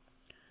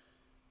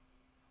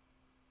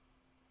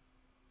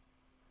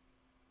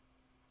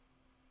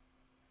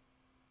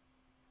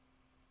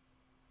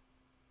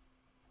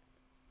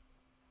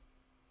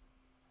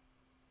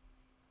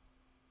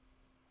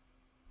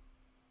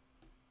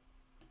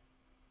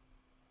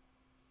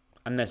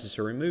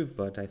 Unnecessary move,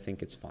 but I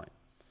think it's fine.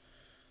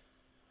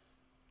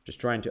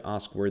 Just trying to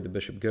ask where the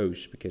bishop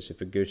goes, because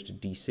if it goes to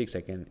d6,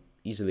 I can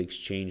easily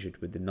exchange it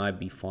with the knight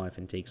b5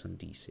 and takes on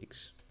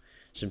d6.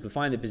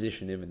 Simplifying the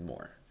position even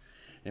more.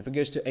 And if it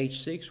goes to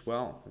h6,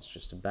 well, it's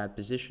just a bad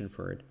position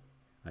for it,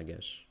 I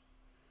guess.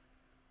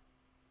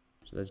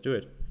 So let's do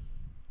it.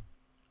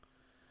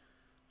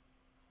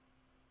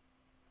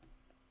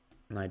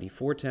 Knight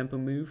d4 tempo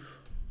move,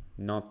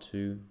 not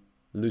to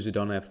lose it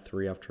on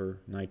f3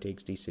 after knight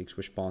takes d6,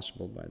 which is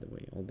possible, by the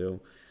way.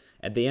 Although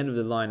at the end of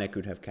the line I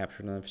could have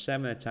captured on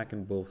f7,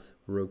 attacking both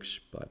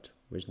rooks, but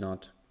was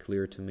not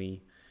clear to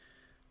me,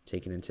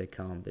 taking into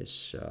account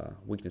this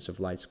weakness of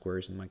light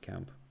squares in my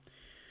camp.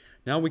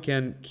 Now we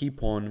can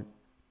keep on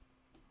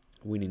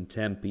winning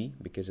tempi,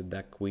 because of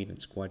that queen.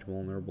 It's quite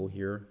vulnerable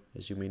here,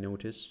 as you may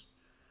notice.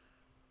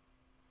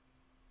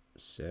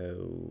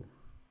 So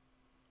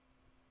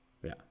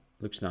yeah,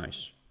 looks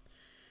nice.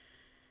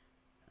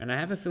 And I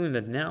have a feeling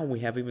that now we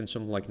have even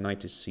something like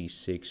knight to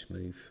c6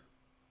 move.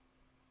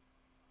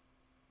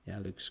 Yeah,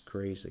 looks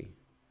crazy.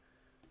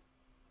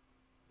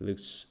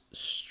 Looks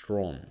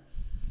strong.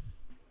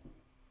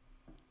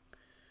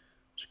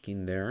 So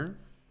king there.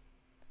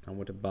 And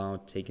what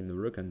about taking the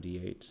rook on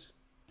d8?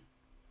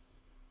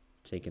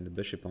 Taking the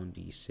bishop on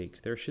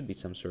d6. There should be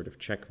some sort of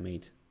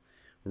checkmate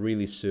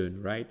really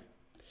soon, right?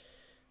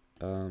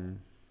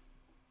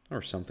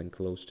 Or something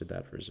close to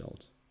that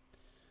result.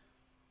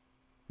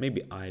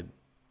 Maybe I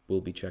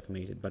will be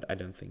checkmated, but I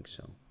don't think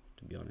so,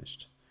 to be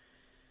honest.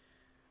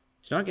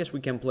 So now I guess we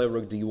can play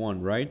rook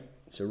d1, right?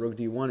 So rook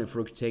d1, if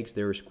rook takes,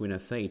 there is queen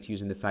f8,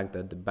 using the fact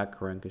that the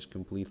back rank is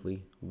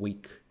completely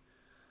weak.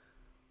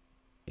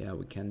 Yeah,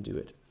 we can do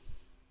it.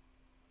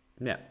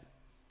 Yeah,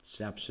 it's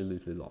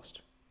absolutely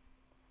lost.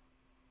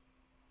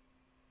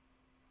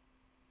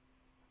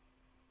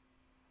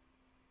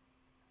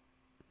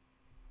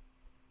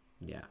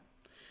 Yeah,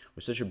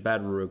 With such a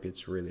bad rook,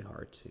 it's really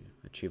hard to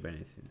achieve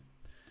anything.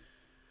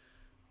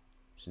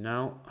 So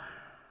now,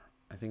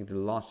 I think the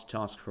last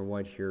task for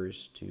white here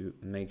is to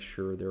make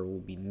sure there will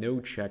be no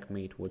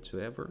checkmate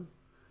whatsoever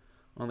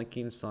on the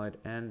king side,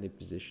 and the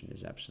position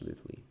is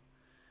absolutely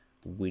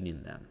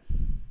winning them.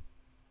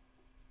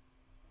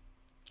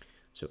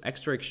 So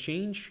extra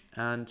exchange,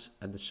 and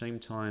at the same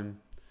time,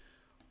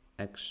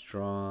 two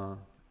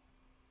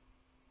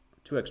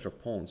extra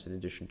pawns in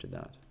addition to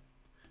that.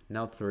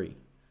 Now three.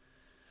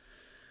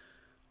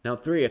 Now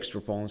 3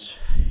 extra pawns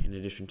in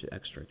addition to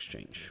extra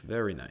exchange.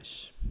 Very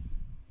nice.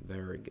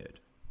 Very good.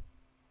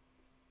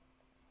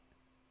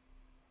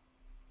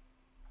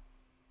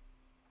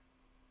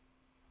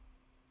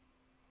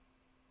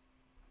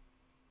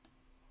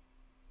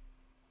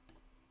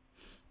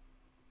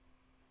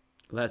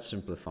 Let's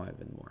simplify a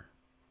bit more.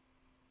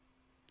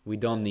 We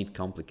don't need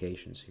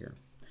complications here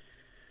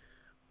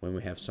when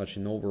we have such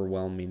an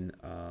overwhelming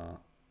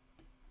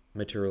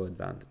material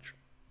advantage.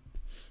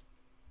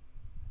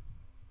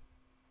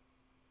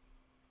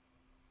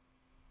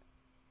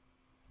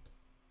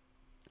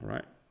 All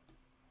right,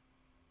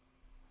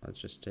 let's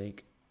just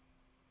take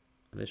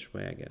this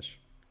way, I guess.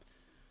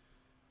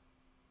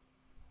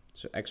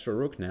 So extra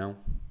rook now,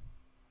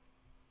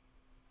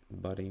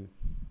 buddy.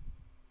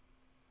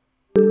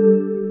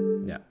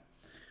 Yeah,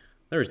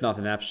 there is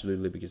nothing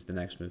absolutely, because the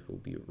next move will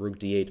be rook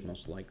d8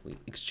 most likely,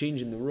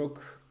 exchanging the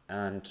rook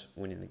and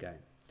winning the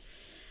game.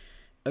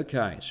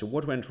 Okay, so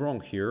what went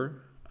wrong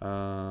here?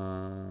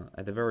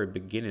 At the very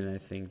beginning, I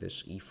think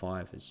this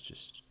e5 is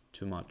just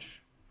too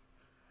much.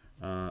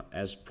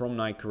 As Prom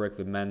Knight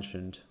correctly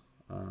mentioned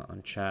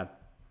on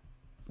chat,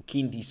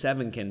 king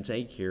d7 can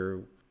take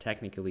here.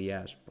 Technically,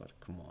 yes, but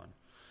come on.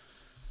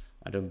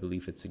 I don't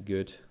believe it's a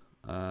good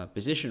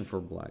position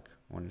for black,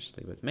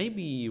 honestly. But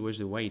maybe it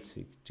was a way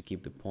to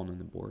keep the pawn on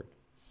the board.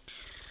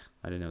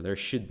 I don't know. There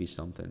should be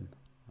something,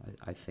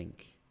 I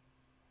think.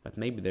 But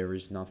maybe there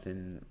is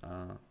nothing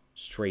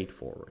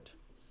straightforward.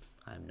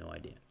 I have no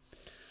idea.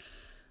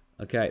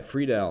 Okay,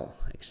 Friedel,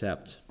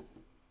 accept.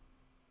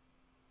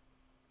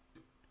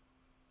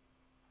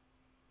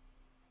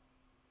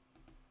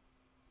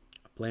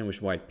 Playing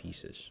with white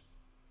pieces.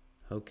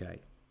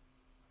 Okay.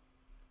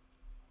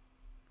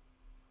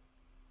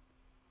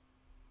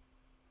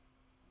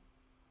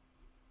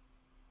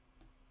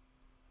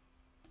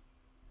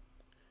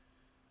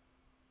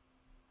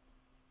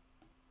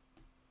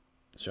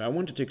 So I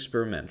wanted to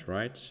experiment,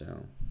 right?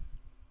 So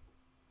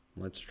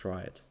let's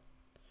try it.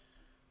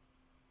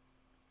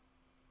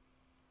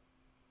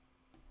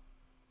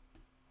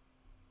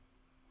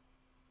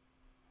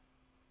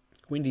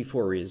 Queen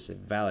d4 is a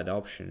valid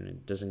option.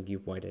 It doesn't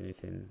give white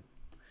anything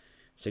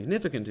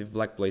significant if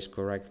black plays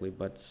correctly,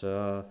 but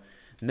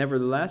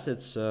nevertheless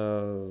it's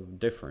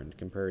different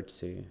compared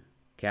to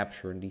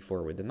capture in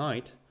d4 with the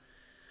knight.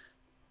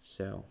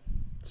 So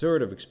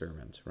sort of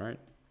experiment, right?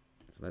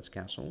 So let's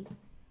castle.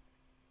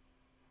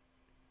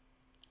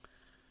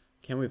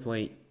 Can we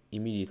play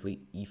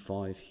immediately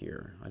e5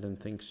 here? I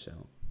don't think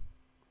so.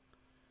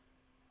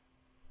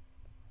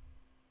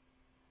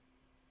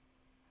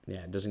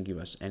 Yeah, it doesn't give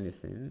us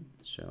anything,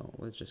 so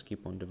let's just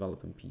keep on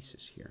developing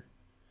pieces here.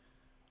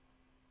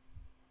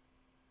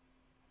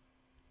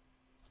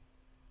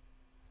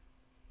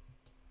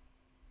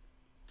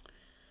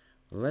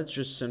 Let's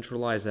just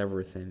centralize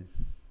everything.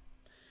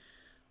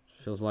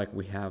 Feels like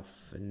we have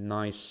a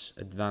nice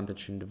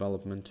advantage in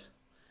development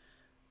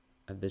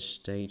at this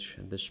stage,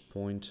 at this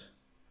point.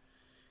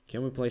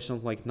 Can we play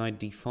something like knight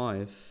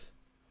d5?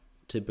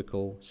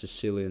 Typical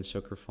Sicilian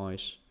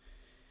sacrifice.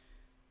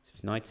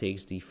 If knight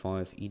takes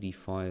d5,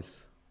 ed5,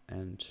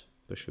 and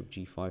bishop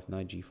g5,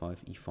 knight g5,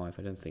 e5,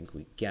 I don't think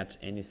we get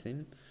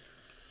anything.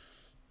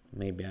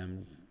 Maybe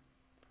I'm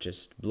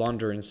just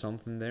blundering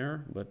something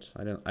there, but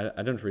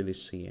I don't really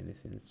see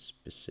anything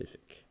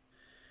specific.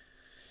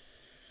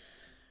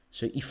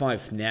 So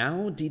e5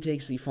 now, d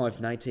takes e5,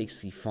 knight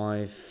takes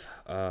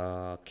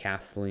c5,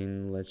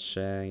 Kathleen, let's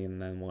say, and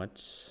then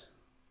what?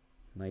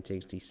 Knight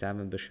takes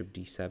d7, bishop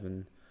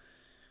d7,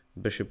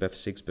 bishop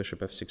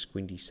f6,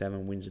 queen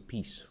d7 wins a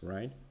piece,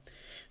 right?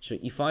 So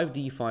e5,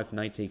 d5,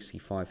 knight takes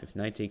c5. If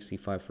knight takes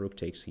c5, rook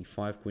takes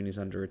c5, queen is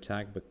under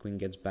attack, but queen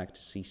gets back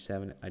to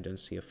c7. I don't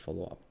see a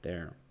follow-up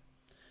there.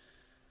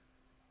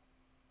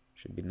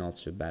 Should be not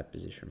so bad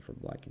position for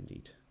black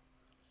indeed.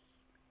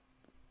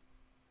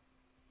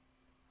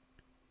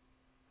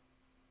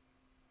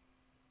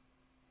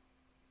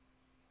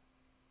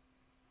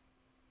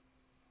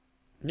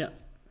 Yeah,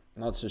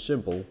 not so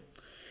simple.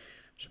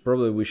 So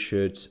probably we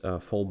should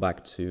fall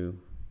back to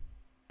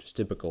just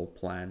typical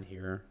plan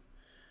here,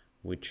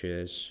 which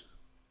is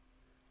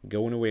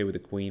going away with the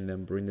queen,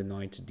 then bring the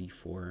knight to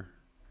d4,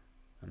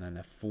 and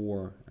then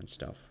f4 and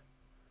stuff.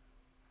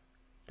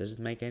 Does it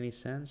make any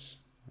sense?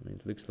 I mean,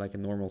 it looks like a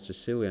normal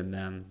Sicilian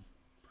then.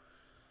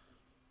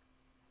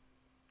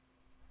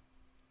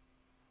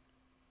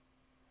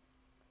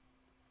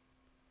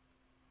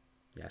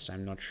 Yes,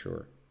 I'm not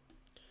sure.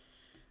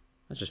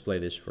 Let's just play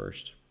this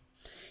first.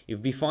 If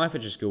b5, I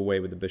just go away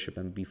with the bishop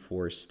and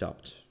b4 is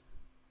stopped.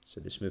 So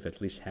this move at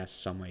least has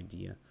some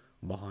idea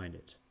behind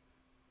it.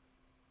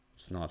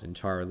 It's not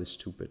entirely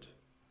stupid.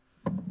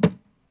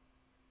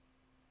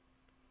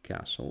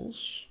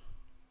 Castles.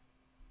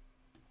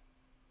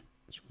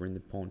 Let's bring the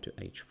pawn to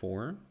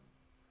h4.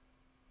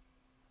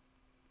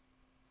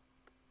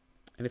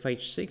 And if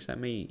h6, I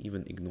may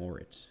even ignore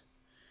it.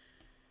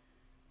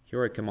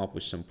 Here I come up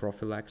with some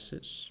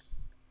prophylaxis.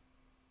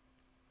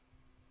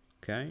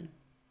 Okay.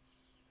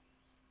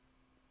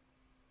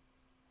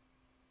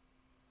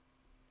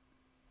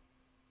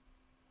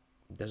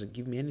 Does it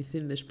give me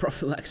anything, this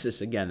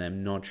prophylaxis? Again,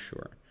 I'm not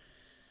sure.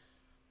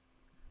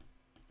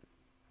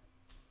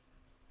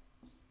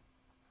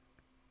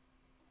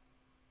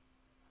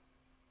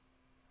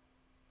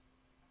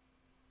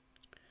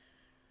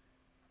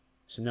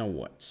 So now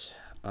what?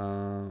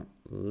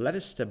 Let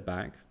us step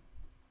back.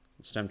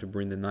 It's time to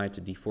bring the knight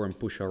to d4 and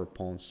push our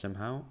pawns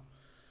somehow.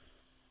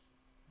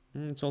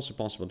 It's also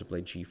possible to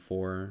play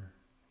g4,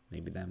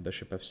 maybe then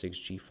bishop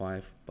f6,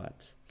 g5,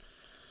 but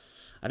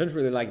I don't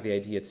really like the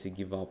idea to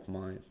give up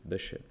my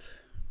bishop.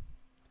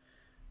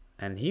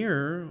 And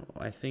here,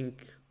 I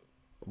think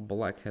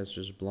black has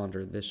just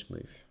blundered this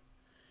move.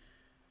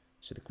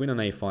 So the queen on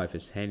a5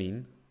 is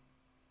hanging.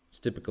 It's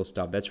typical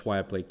stuff. That's why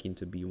I play king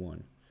to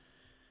b1.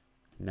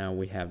 Now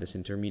we have this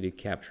intermediate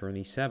capture on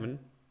e7.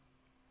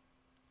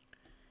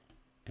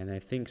 And I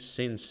think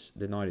since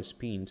the knight is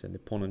pinned and the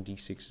pawn on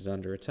d6 is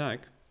under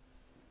attack,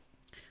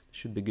 this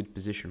should be a good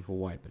position for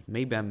white, but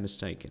maybe I'm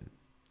mistaken.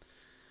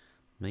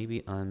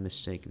 Maybe I'm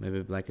mistaken.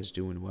 Maybe black is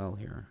doing well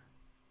here.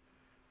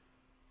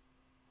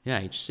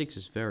 Yeah, h6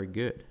 is very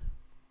good.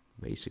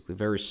 Basically,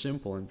 very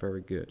simple and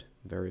very good.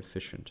 Very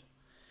efficient.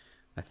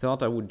 I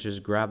thought I would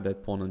just grab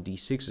that pawn on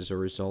d6 as a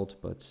result,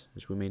 but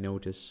as we may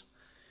notice,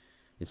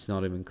 it's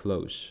not even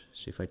close.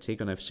 So if I take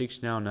on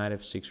f6 now, knight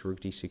f6, rook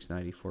d6,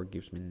 knight e4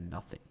 gives me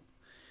nothing.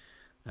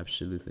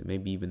 Absolutely.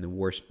 Maybe even the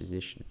worst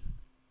position.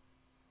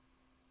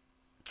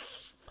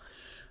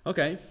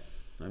 Okay.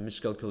 I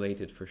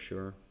miscalculated for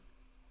sure.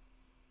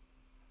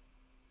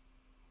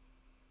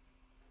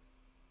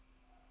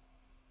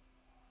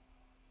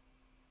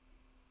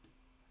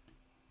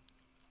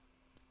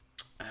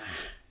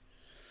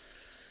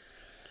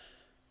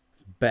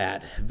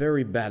 Bad.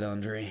 Very bad,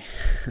 Andrey.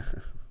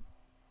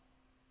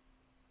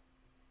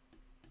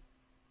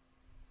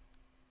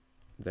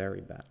 Very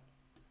bad.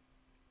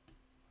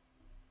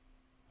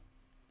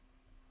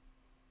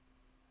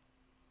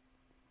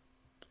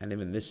 And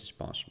even this is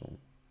possible.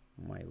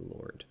 My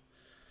lord.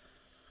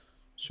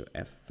 So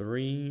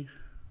f3.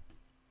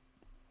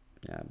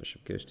 Yeah,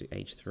 bishop goes to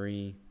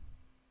h3.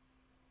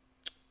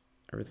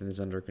 Everything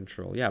is under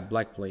control. Yeah,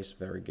 black plays a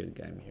very good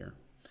game here.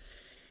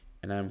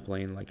 And I'm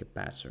playing like a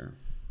passer.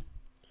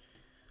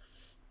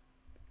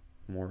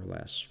 More or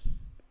less.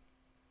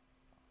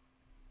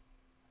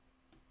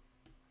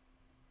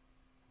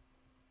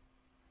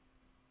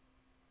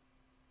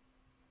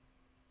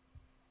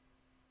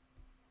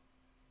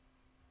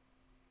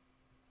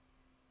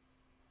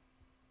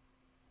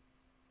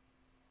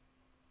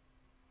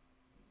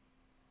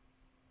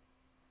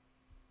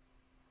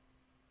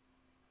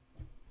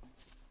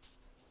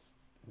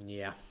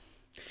 Yeah.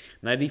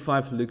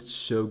 95 looked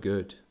so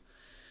good.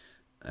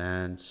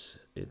 And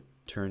it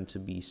turned to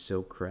be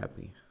so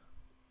crappy.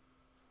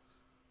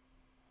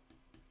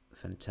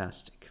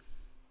 Fantastic.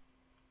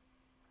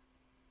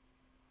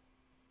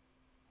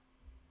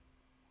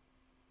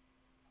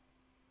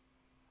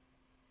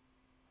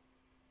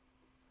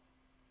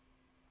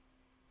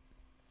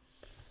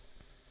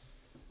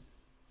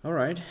 All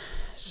right,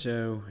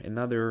 so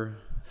another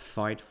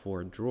fight for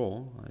a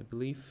draw, I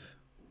believe.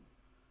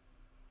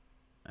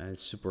 And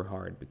it's super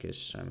hard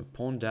because I'm a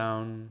pawn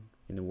down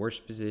in the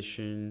worst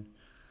position,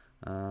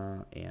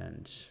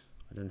 and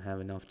I don't have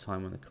enough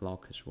time on the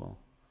clock as well.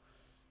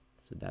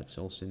 So that's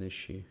also an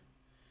issue.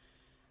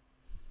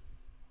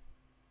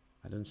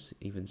 I don't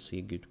even see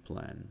a good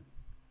plan.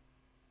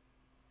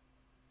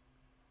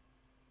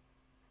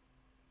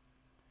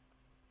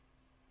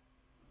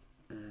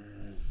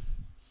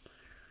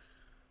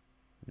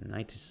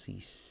 Knight to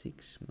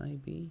c6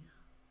 maybe.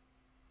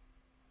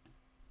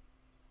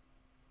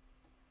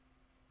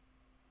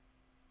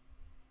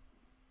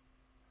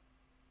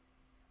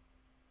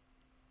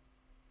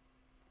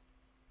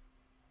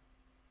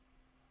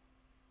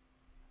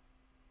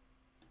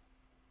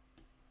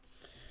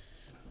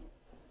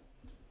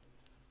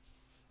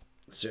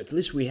 So at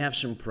least we have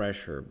some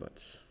pressure,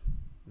 but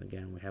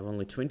again, we have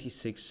only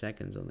 26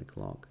 seconds on the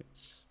clock.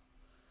 It's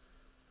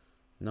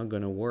not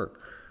gonna work,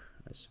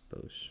 I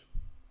suppose.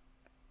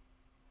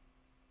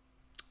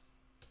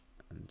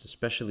 And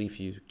especially if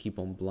you keep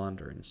on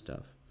blundering and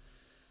stuff.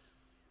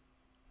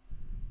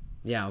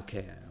 Yeah,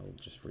 okay, I'll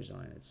just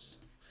resign. It's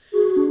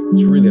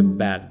really a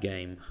bad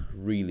game,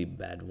 really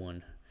bad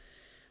one.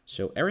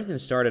 So everything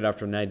started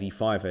after knight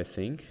d5, I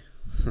think.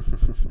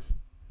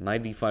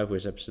 Knight d5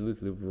 was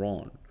absolutely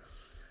wrong.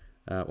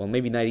 Well,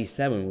 maybe knight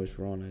e7 was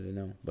wrong, I don't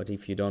know. But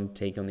if you don't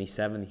take on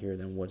e7 here,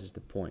 then what is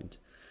the point?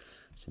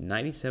 So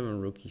knight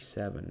e7, rook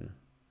e7.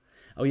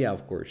 Oh yeah,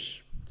 of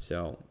course.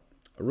 So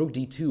rook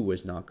d2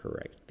 was not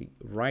correct. The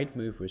right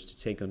move was to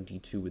take on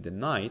d2 with the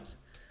knight,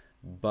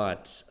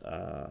 but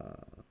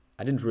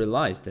I didn't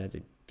realize that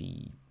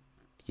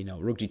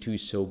rook d2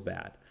 is so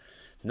bad.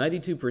 So knight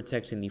d2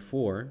 protects in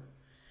e4,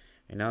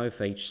 and now if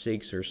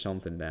h6 or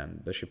something,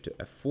 then bishop to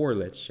f4,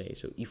 let's say.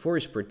 So e4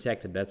 is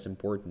protected, that's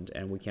important,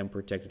 and we can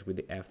protect it with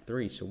the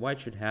f3. So white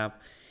should have,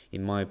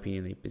 in my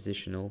opinion, a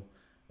positional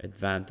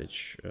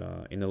advantage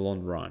in the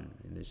long run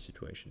in this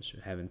situation. So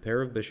having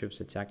pair of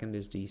bishops attacking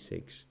this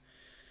d6.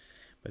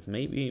 But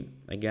maybe,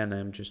 again,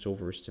 I'm just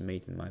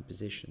overestimating my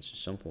position. So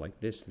something like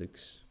this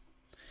looks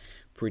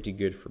pretty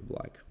good for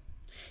black.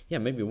 Yeah,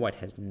 maybe white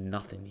has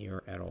nothing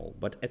here at all.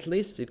 But at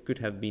least it could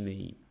have been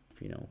a,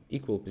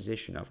 equal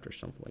position after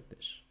something like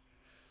this.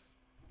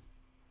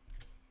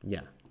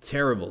 Yeah,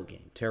 terrible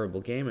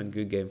game and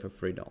good game for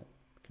Friedel.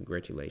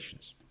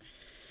 Congratulations.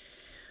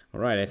 All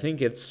right, I think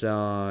it's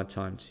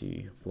time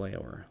to play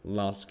our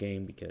last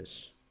game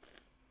because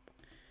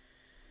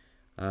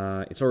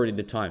it's already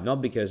the time.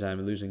 Not because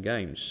I'm losing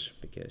games,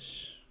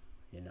 because,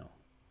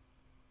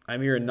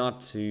 I'm here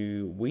not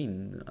to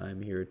win.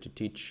 I'm here to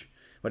teach.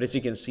 But as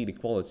you can see, the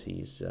quality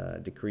is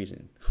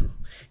decreasing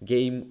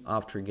game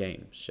after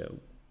game. So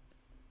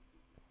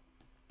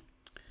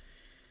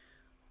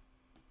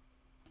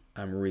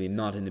I'm really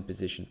not in the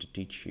position to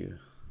teach you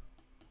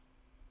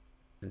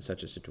in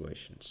such a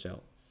situation.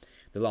 So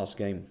the last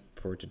game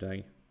for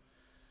today,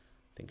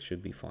 I think,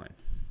 should be fine.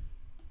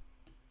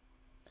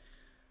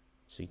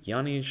 So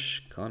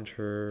Janisch,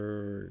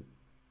 counter,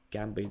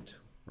 gambit,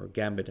 or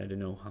gambit, I don't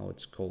know how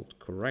it's called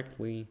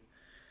correctly.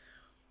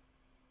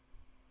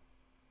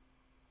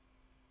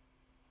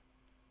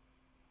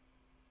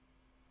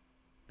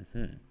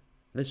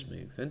 This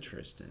move,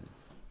 interesting.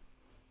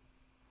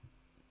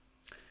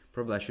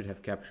 Probably I should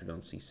have captured on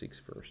c6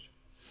 first.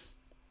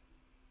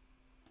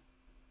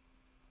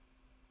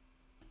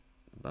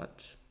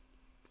 But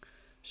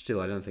still,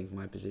 I don't think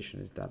my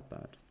position is that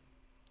bad.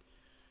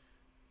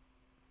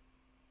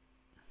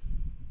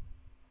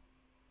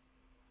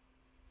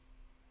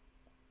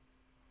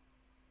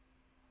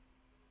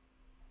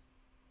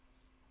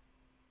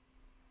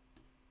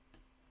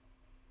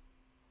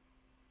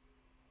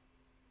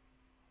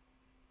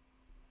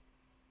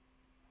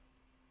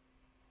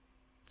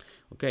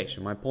 Okay,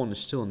 so my pawn is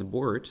still on the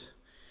board.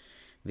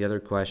 The other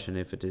question,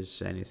 if it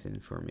is anything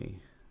for me,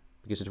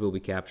 because it will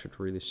be captured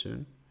really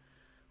soon.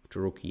 To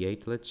rook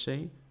e8, let's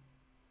say.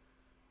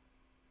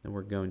 Then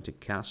we're going to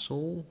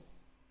castle,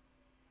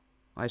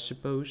 I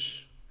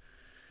suppose.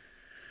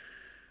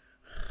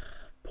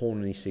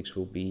 Pawn on e6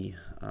 will be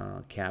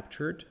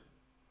captured.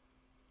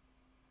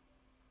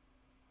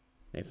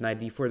 If knight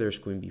d4, there's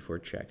queen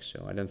b4 check.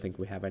 So I don't think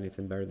we have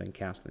anything better than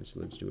castling, so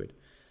let's do it.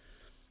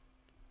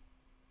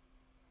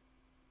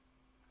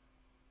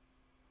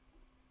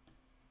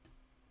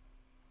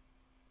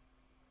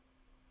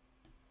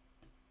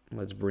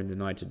 Let's bring the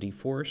knight to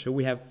d4. So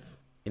we have,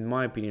 in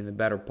my opinion, a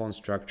better pawn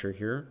structure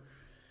here.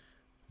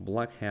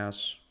 Black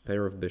has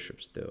pair of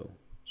bishops, though.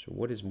 So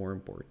what is more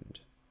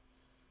important?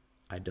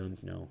 I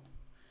don't know.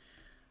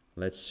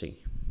 Let's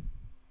see.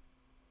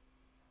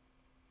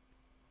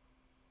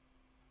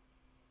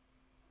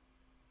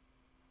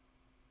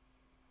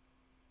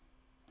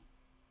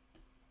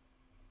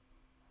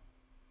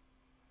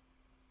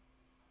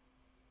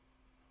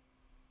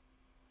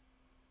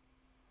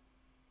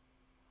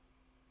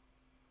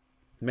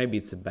 Maybe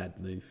it's a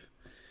bad move.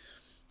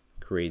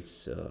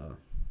 Creates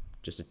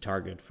just a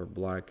target for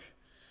black.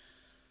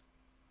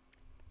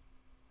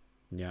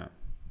 Yeah,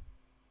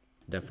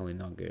 definitely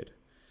not good.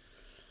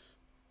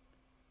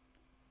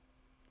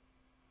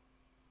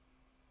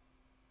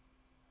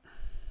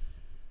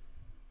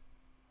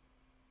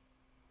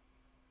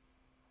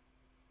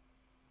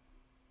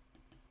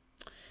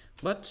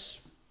 But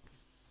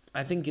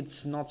I think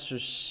it's not so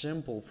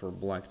simple for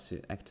black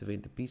to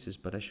activate the pieces,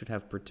 but I should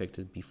have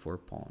protected b4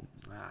 pawn.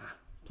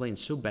 Playing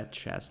so bad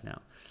chess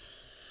now.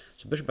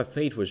 So bishop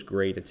f8 was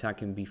great,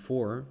 attacking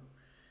b4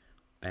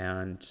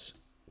 and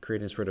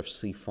creating a sort of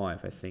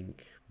c5. I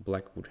think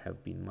black would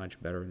have been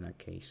much better in that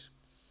case.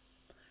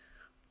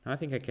 Now I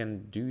think I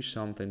can do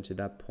something to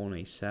that pawn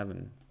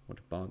a7. What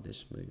about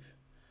this move?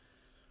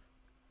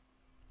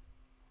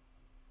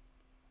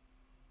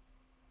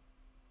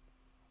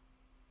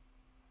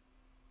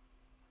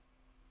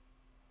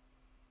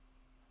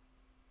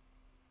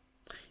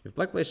 If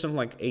black plays something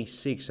like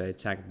a6, I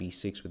attack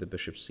b6 with the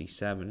bishop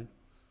c7.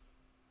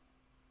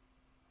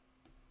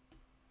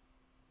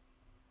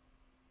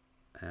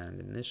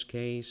 And in this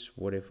case,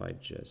 what if I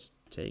just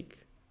take,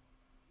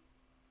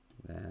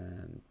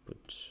 then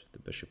put the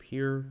bishop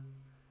here?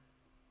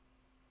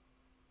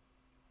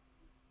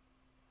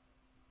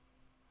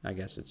 I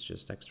guess it's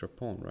just extra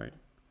pawn, right?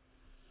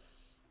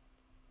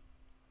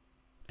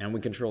 And we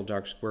control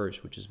dark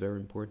squares, which is very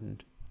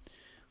important.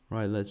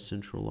 Right, let's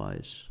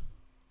centralize.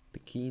 The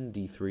king,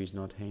 d3 is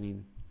not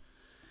hanging.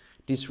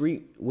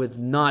 d3 with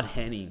not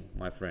hanging,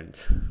 my friend,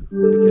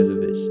 because of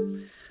this.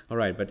 All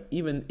right, but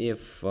even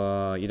if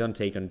you don't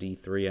take on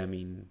d3, I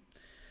mean,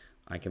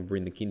 I can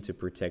bring the king to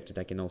protect it.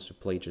 I can also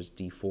play just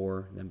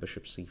d4, then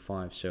bishop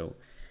c5. So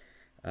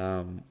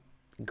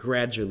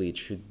gradually it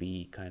should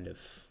be kind of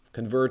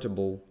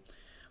convertible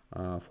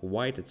for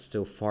white. It's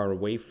still far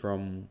away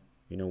from,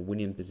 you know,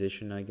 winning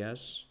position, I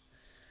guess.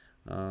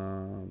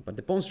 But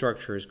the pawn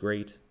structure is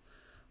great.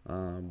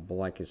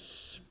 Black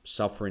is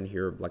suffering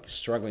here. Black is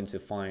struggling to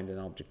find an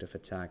object of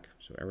attack.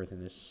 So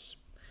everything is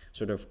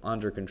sort of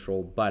under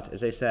control. But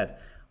as I said,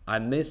 I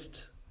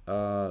missed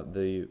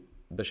the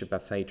bishop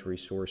f8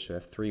 resource, so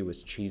f3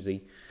 was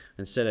cheesy.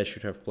 Instead, I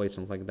should have played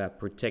something like that,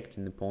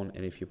 protecting the pawn.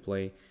 And if you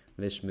play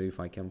this move,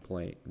 I can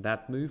play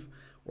that move.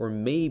 Or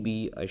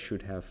maybe I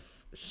should have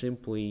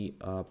simply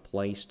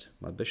placed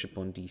my bishop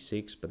on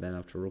d6, but then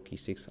after rook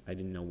e6, I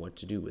didn't know what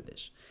to do with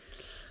this.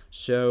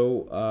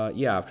 So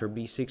yeah, after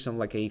b6, I'm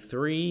like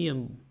a3,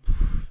 and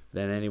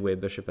then anyway,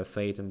 bishop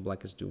f8, and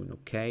black is doing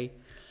okay.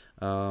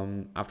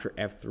 After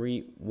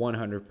f3,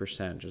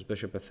 100%, just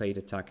bishop f8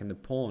 attacking the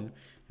pawn,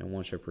 and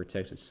once I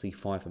protected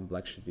c5, and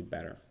black should be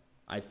better,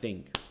 I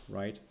think,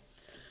 right?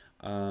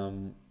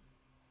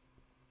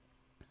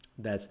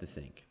 That's the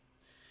thing.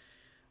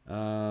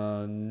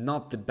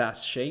 Not the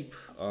best shape,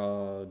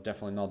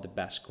 definitely not the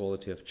best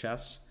quality of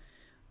chess.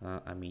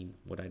 I mean,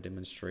 what I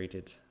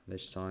demonstrated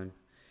this time.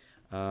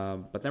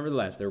 But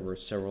nevertheless, there were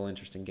several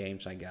interesting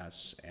games, I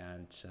guess,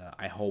 and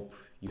I hope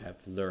you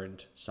have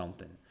learned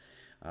something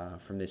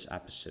from this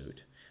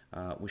episode.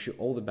 Wish you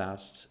all the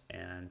best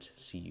and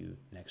see you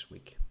next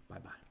week.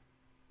 Bye-bye.